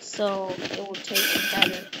 so it will taste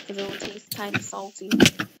better because it will taste kind of salty.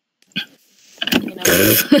 You know.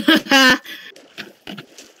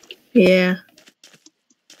 Yeah.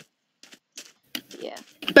 Yeah.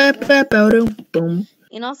 Boom.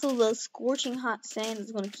 And also, the scorching hot sand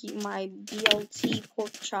is gonna keep my BLT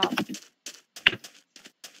pork chop.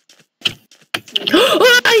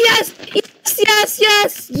 Oh yes!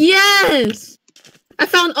 Yes! I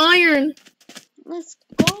found iron. Let's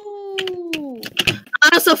go! I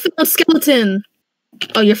also found a skeleton.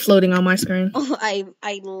 Oh, you're floating on my screen. Oh, I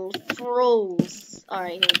froze.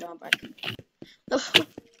 Alright, here we go, I'm back.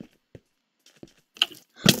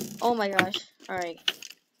 Oh my gosh. Alright.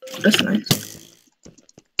 That's nice.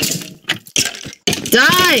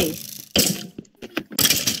 Die!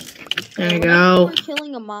 There you go. We're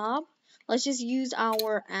killing a mob. let's just use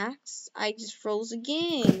our axe. I just froze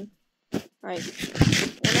again. Right.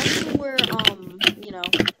 Whenever we're you know,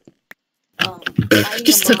 fighting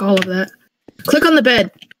Just a took all of that. Click on the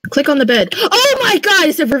bed. Click on the bed. Oh my god,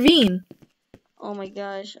 it's a ravine. Oh my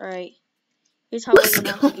gosh. Alright. Here's how we're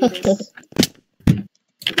gonna have to do this.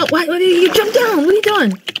 Oh, why did you jump down? What are you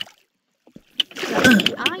doing?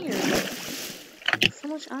 Iron. So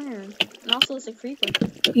much iron. And also it's a creeper.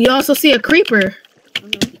 You also see a creeper.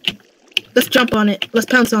 Mm-hmm. Let's jump on it. Let's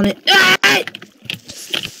pounce on it.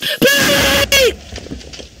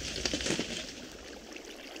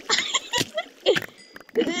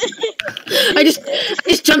 I just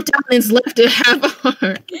jumped down and it's left a half a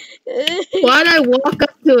heart. Why'd I walk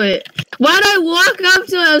up to it? Why'd I walk up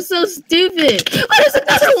to it? I'm so stupid. Oh, there's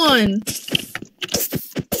another one.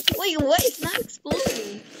 Wait, what? It's not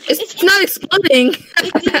exploding. It's not exploding.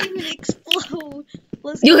 It didn't even explode.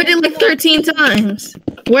 You hit it like 13 times.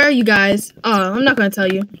 Where are you guys? Oh, I'm not gonna tell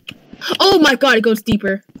you. Oh my god, it goes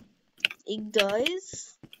deeper. It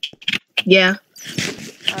does? Yeah.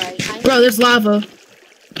 Alright, bro, there's lava.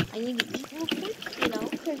 I need to eat real quick, you know,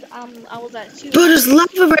 because I was at 2. Bro, there's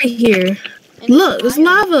lava right here. And look, there's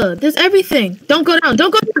lava. There's everything. Don't go down.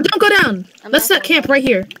 Don't go down. Don't go down. Let's set camp right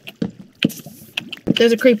here.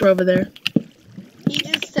 There's a creeper over there. He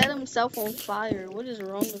just set himself on fire. What is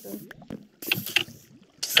wrong with him?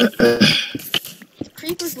 The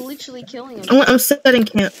creeper's literally killing him. I'm setting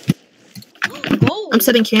camp. I'm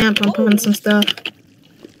setting camp. I'm putting some stuff.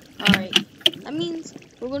 Alright. That means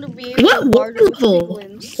we're going to be able what to barter with level?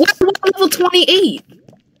 piglins. What level 28?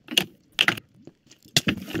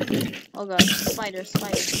 Oh god. Spider.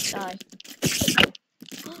 Die.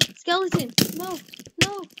 Skeleton! No!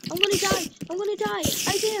 I'm gonna die! I'm gonna die!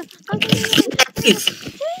 I'm gonna die!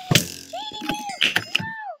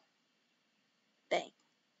 Dang.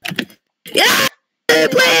 Yeah!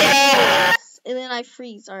 Please! And then I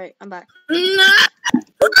freeze. Alright, I'm back. No!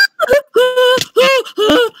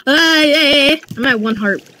 I'm at 1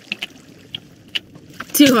 heart.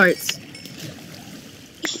 2 hearts.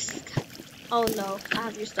 Oh no, I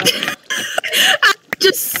have your stuff. I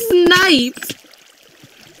just sniped.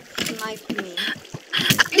 Sniped me.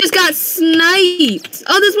 I just got sniped.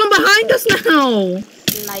 Oh, there's one behind us now.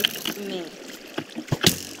 Sniped me.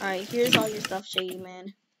 Alright, here's all your stuff, Shady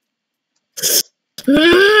Man.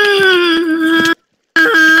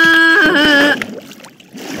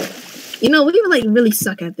 You know, we like really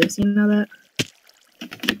suck at this. You know that?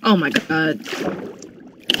 Oh my god.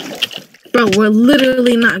 Bro, we're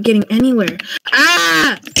literally not getting anywhere.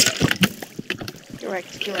 Ah!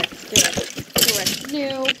 Correct.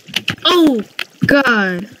 No. Oh,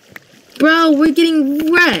 God. Bro, we're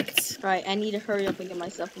getting wrecked. Right, I need to hurry up and get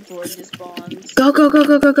myself before it spawns. Go. No.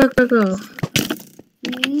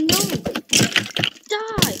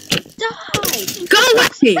 Die. Go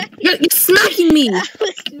away. You're smacking me. I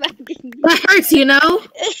was smacking you. That hurts, you know?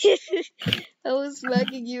 I was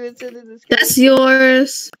smacking you instead of this. That's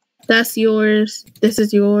yours. That's yours. This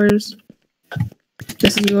is yours.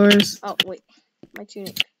 This is yours. Oh, wait. My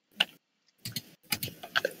tunic.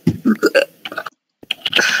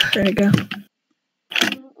 There you go.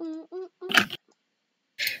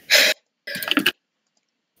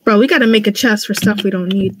 Bro, we gotta make a chest for stuff we don't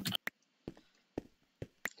need.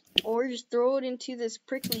 Or just throw it into this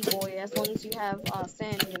prickly boy as long as you have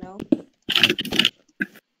sand, you know?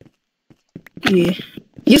 Yeah.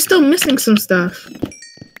 You're still missing some stuff.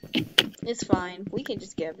 It's fine. We can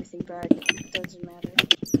just get everything back. It doesn't matter.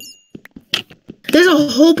 There's a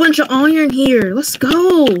whole bunch of iron here. Let's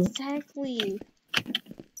go. Exactly.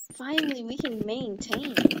 Finally, we can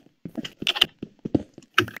maintain.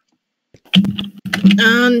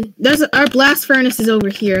 Our blast furnace is over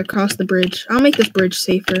here across the bridge. I'll make this bridge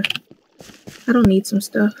safer. I don't need some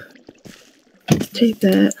stuff. Take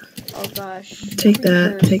that. Oh gosh. Take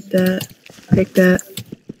that. Take that. Take that.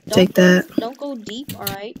 Take that. Don't go deep,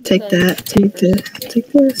 alright? Take that. Take this.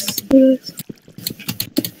 Take this. This.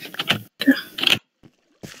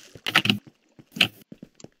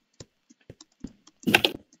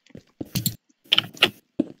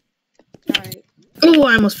 Alright. Oh,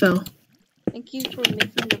 I almost fell. Thank you for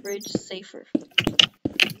making the bridge safer.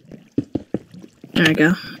 There we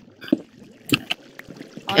go.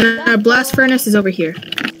 And our blast furnace is over here.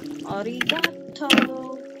 Arigato.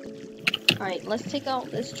 Alright, let's take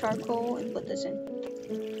out this charcoal and put this in.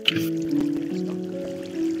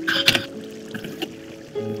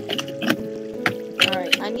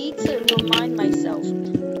 Alright, I need to remind myself.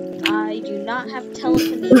 I do not have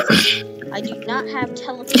telekinesis. I do not have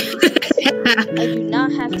telekinesis.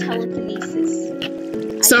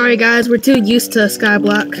 Sorry guys, we're too used to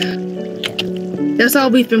Skyblock. Yeah. That's all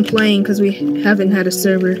we've been playing because we haven't had a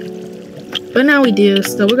server. But now we do,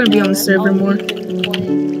 so we're gonna be on the server more. We've been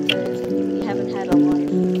playing because we haven't had a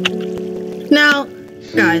life. Now,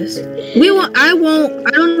 guys,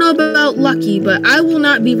 I don't know about Lucky, but I will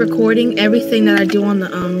not be recording everything that I do on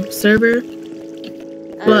the server.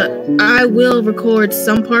 But I will record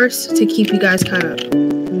some parts to keep you guys caught up.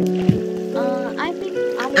 I think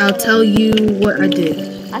I'll tell you what I did.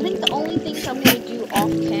 I think the only things I'm gonna do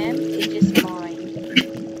off cam is just mine.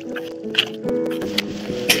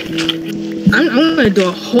 I'm gonna do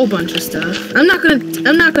a whole bunch of stuff. I'm not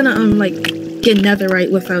gonna like get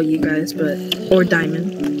netherite without you guys, or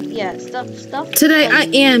diamond. Yeah, stuff. Today I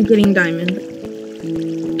am getting diamond.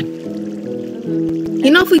 You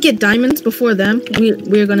know, if we get diamonds before them,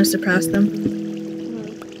 we're gonna surpass them.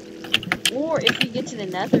 Or if we get to the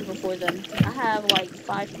nether before them, I have like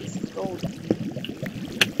 5 pieces of gold.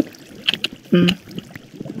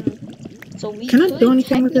 So we Can I could do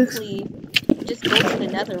anything with this? just go to the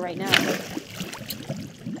nether right now.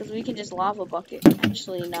 Because we can just lava bucket.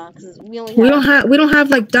 Actually, not, because we don't have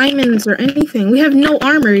like diamonds or anything. We have no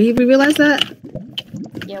armor. You realize that?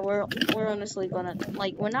 Yeah, we're honestly gonna,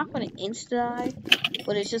 like, we're not gonna insta-die,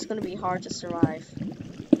 but it's just gonna be hard to survive.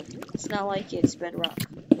 It's not like it's bedrock.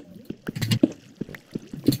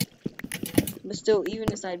 But still, even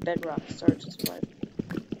inside bedrock, it's hard to survive.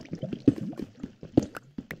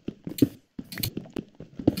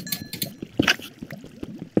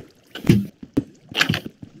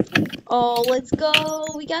 Oh, let's go!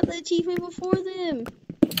 We got the achievement before them!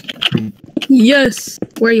 Yes!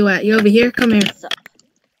 Where you at? You over here? Come here. What's up?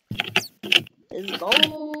 Let's go!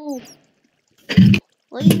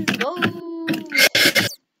 Let's go!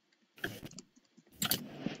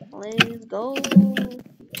 Let's go!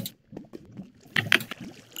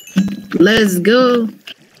 Let's go!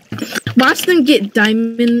 Watch them get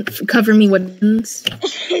diamond, cover me with diamonds.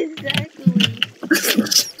 Exactly!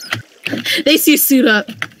 They see suit up.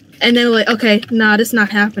 And then like, okay, nah, this not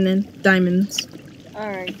happening. Diamonds.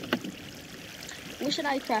 Alright. What should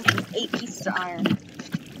I craft with 8 pieces of iron?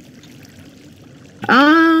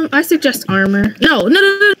 I suggest armor. No,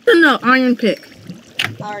 iron pick.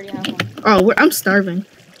 I already have one. Oh, I'm starving.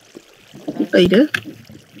 Oh, you do? I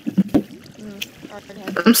already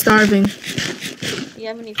have one. I'm starving. Do you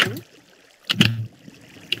have any food?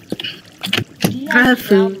 I have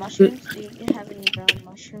food. Mushrooms? Do you have any brown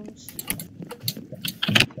mushrooms?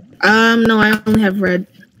 No, I only have red.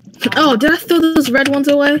 Oh, did I throw those red ones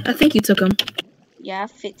away? I think you took them. Yeah, I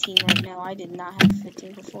have 15 right now. I did not have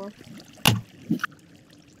 15 before.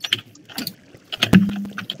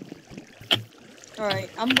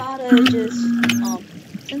 Alright, I'm about to just,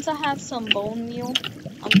 since I have some bone meal,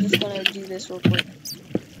 I'm just gonna do this real quick.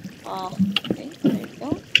 Okay, there you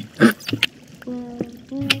go. Boom,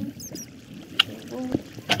 boom. Okay, boom.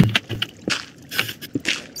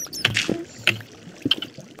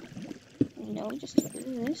 Just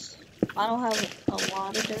do this. I don't have a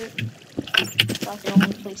lot of dirt. So I can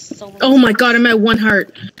only place so much. Oh my god, I'm at 1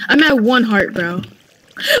 heart. I'm at 1 heart, bro.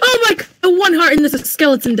 Oh my god, 1 heart and there's a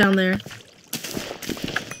skeleton down there.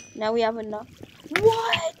 Now we have enough.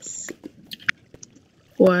 What?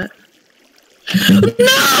 What?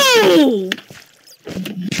 No!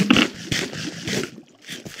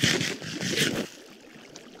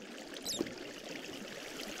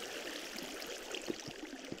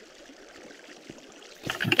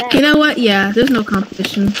 You know what? Yeah, there's no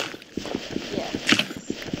competition. Yeah.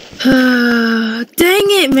 Dang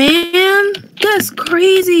it, man! That's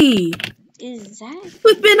crazy! Exactly.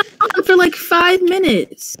 We've been on for like 5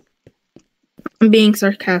 minutes. I'm being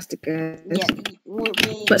sarcastic, guys. Yeah, we're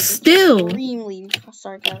being but still extremely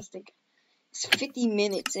sarcastic. It's 50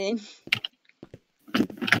 minutes in.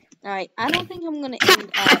 Alright, I don't think I'm gonna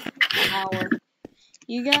end at an hour.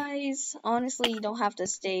 You guys, honestly, don't have to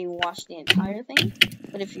stay and watch the entire thing.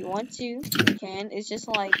 But if you want to, you can. It's just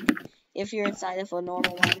like if you're inside of a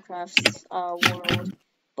normal Minecraft world,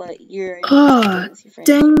 but you're with your friends.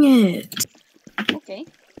 Dang it. Okay.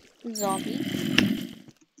 Zombie.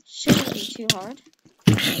 Shouldn't be too hard.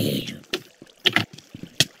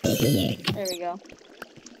 There we go.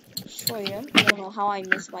 Destroy him. I don't know how I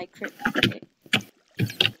missed my crit. Okay.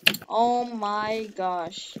 Oh my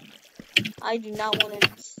gosh. I do not want to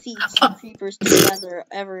see 2 creepers together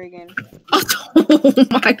ever again. Oh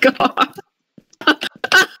my god.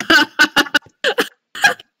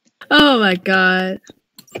 Oh my god.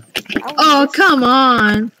 Oh, come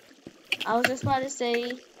on. I was just about to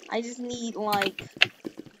say, I just need like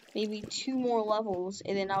maybe 2 more levels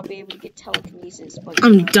and then I'll be able to get telekinesis. But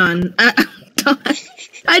I'm done. I'm done.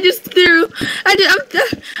 I just threw.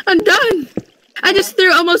 I'm done. I just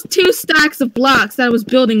threw almost 2 stacks of blocks that I was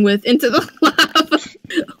building with into the lava.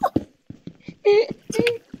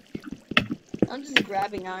 I'm just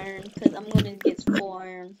grabbing iron because I'm gonna get full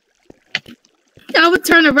iron. I would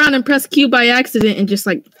turn around and press Q by accident and just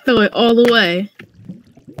like throw it all away.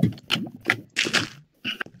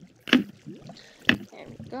 There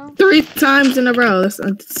we go. 3 times in a row.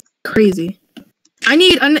 That's crazy. I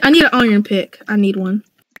need an iron pick. I need one.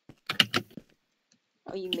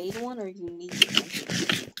 Oh, you made one or you need one?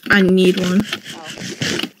 I need one.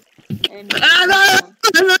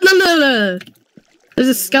 Oh. There's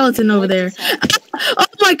a skeleton over there. Oh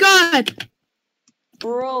my god!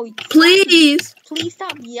 Bro, please! Please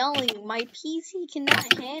stop yelling. My PC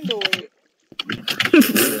cannot handle it.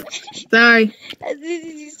 Sorry. As soon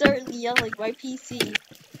as you start yelling, my PC.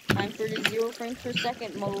 Time for the 0 frames per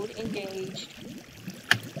second mode engaged.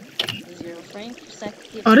 0 frames per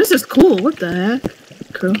second. Oh, this is cool. What the heck?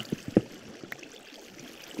 Cool.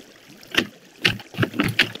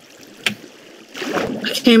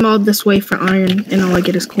 I came all this way for iron, and all I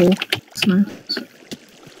get is coal. It's nice.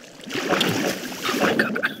 Oh my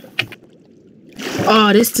god.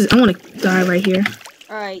 Oh, this is. I want to die right here.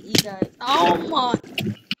 Alright, you guys. Oh my.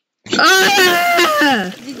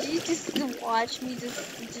 Ah! Did you just watch me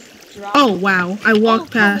just drop? Oh wow! I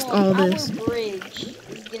walked past all this. Our bridge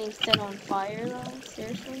is getting set on fire, though.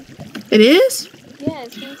 Seriously? It is? Yeah,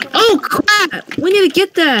 it's getting set on Oh fire. crap! We need to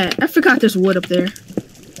get that. I forgot there's wood up there.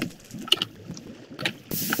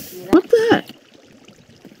 What the heck?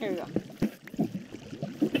 Here we go.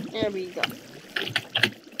 There we go.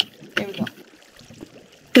 There we go.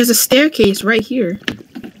 There's a staircase right here.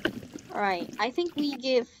 Alright, I think we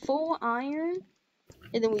get full iron,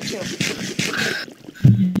 and then we chill.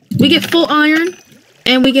 We get full iron,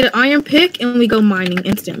 and we get an iron pick, and we go mining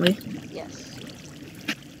instantly. Yes.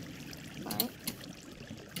 Alright.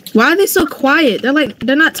 Why are they so quiet?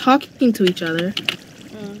 They're not talking to each other.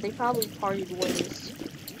 They probably parted ways.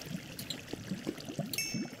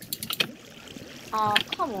 Aw,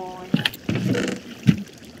 come on.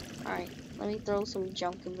 Alright, let me throw some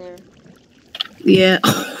junk in there. Yeah.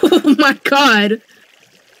 Oh my god.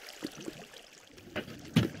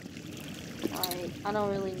 Alright, I don't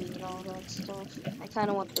really need all that stuff. I kind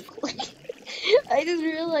of want the clay. I just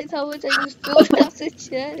realized how much I just filled out the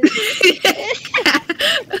chest.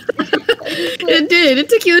 It did. It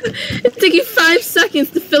took you 5 seconds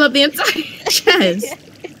to fill up the entire chest.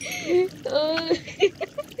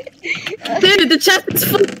 Dude, the chest is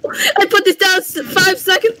full. I put this down 5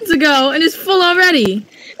 seconds ago, and it's full already.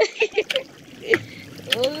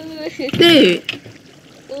 Dude.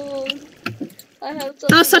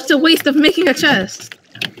 That was such a waste of making a chest.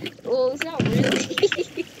 Well, it's not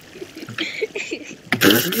really.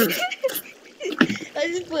 I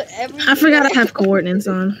just put everything. I forgot I have coordinates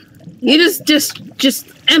on. You just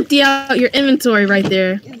empty out your inventory right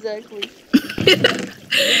there. Exactly.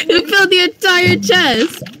 You filled the entire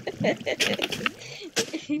chest.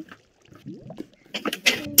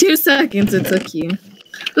 2 seconds it took you.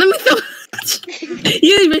 Let me throw.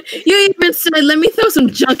 You even said, let me throw some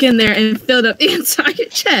junk in there and filled up the entire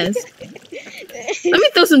chest. Let me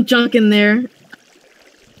throw some junk in there.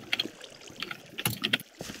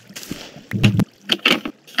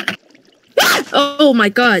 Oh my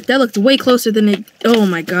god, that looked way closer than it. Oh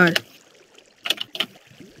my god.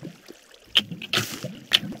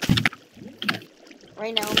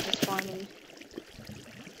 Right now I'm just farming.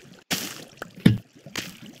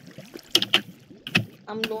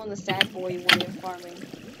 I'm doing the sad boy way of farming.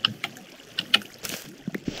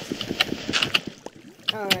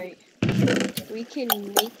 Alright. We can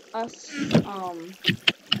make us,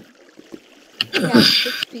 we have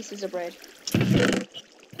 6 pieces of bread.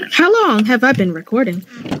 How long have I been recording?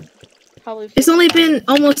 Probably. It's only been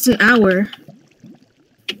almost an hour.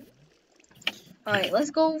 Alright, let's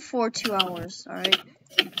go for 2 hours, alright?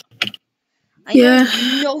 I Yeah.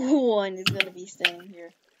 know no one is gonna be staying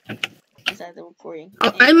here inside the recording.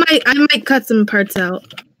 Oh, I might cut some parts out.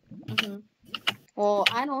 Well,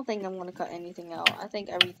 I don't think I'm gonna cut anything out. I think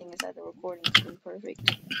everything inside the recording is gonna be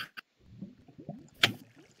perfect.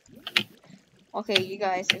 Okay, you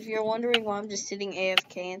guys, if you're wondering why I'm just sitting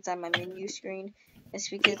AFK inside my menu screen, it's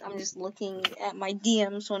because I'm just looking at my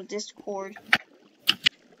DMs on Discord.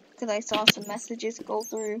 Because I saw some messages go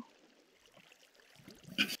through.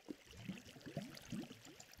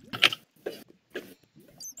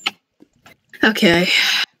 Okay.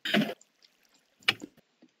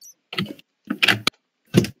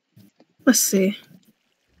 Let's see.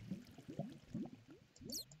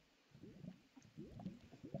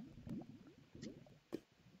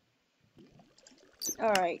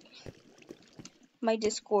 Alright. My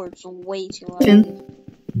Discord's way too loud.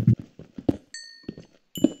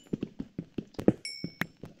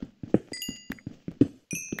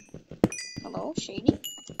 Hello, Shady?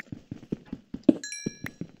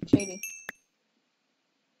 Shady.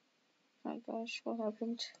 Oh my gosh, what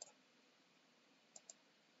happened?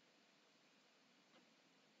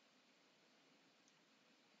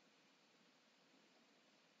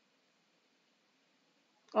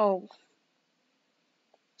 Oh.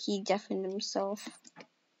 He deafened himself.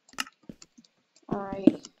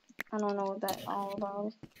 Alright. I don't know what that's all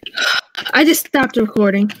about. I just stopped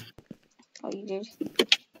recording. Oh, you did?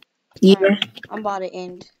 Yeah. Right, I'm about to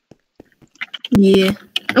end. Yeah.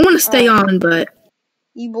 I want to stay on, but...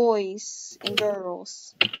 You boys and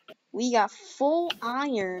girls. We got full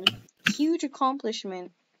iron. Huge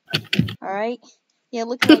accomplishment. Alright? Yeah,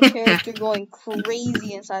 look at my character going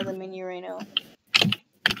crazy inside the menu right now.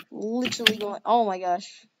 Literally going... Oh my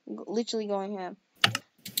gosh. Literally going ham.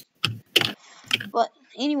 But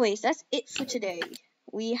anyways, that's it for today.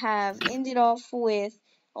 We have ended off with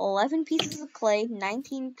 11 pieces of clay,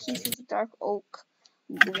 19 pieces of dark oak,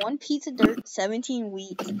 1 piece of dirt, 17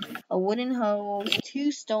 wheat, a wooden hoe,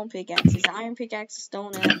 2 stone pickaxes, iron pickaxe,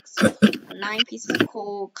 stone axe, 9 pieces of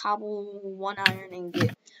coal, cobble, 1 iron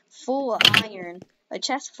ingot, full of iron, a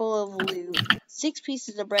chest full of loot, 6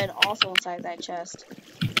 pieces of bread also inside that chest,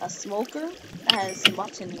 a smoker that has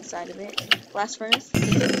mutton inside of it, blast furnace, 6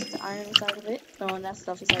 pieces of iron inside of it, throwing that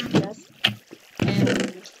stuff inside the chest,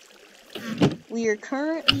 and we are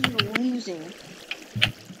currently losing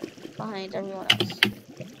behind everyone else.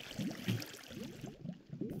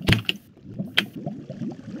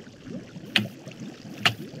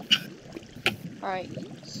 Alright,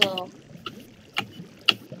 so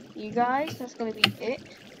you guys, that's gonna be it.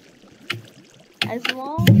 As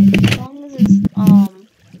long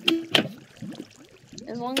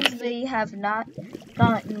as they have not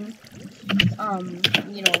gotten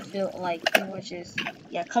you know, feel like pretty much just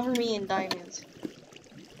cover me in diamonds.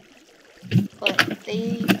 But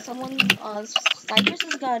Cypress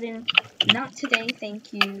has gotten, not today,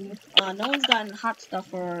 thank you. No one's gotten hot stuff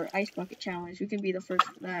for Ice Bucket Challenge. We can be the first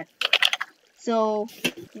for that. So,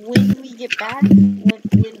 when we get back,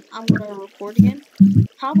 when I'm gonna record again,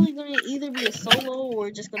 probably gonna either be a solo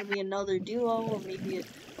or just gonna be another duo or maybe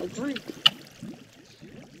a group.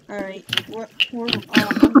 Alright, I'm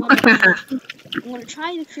gonna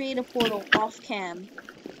try to create a portal off cam.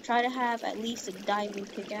 Try to have at least a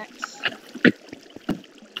diamond pickaxe.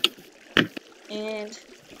 And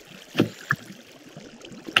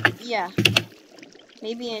yeah,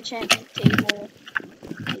 maybe an enchantment table,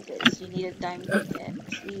 because you need a diamond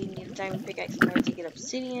pickaxe. You need a diamond pickaxe in order to get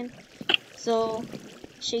obsidian. So,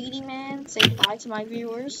 Shady Man, say bye to my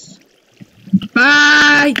viewers.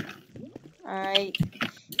 Bye! Alright,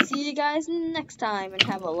 see you guys next time and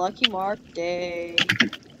have a Lucky Marc day.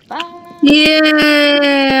 Bye!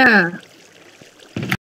 Yeah!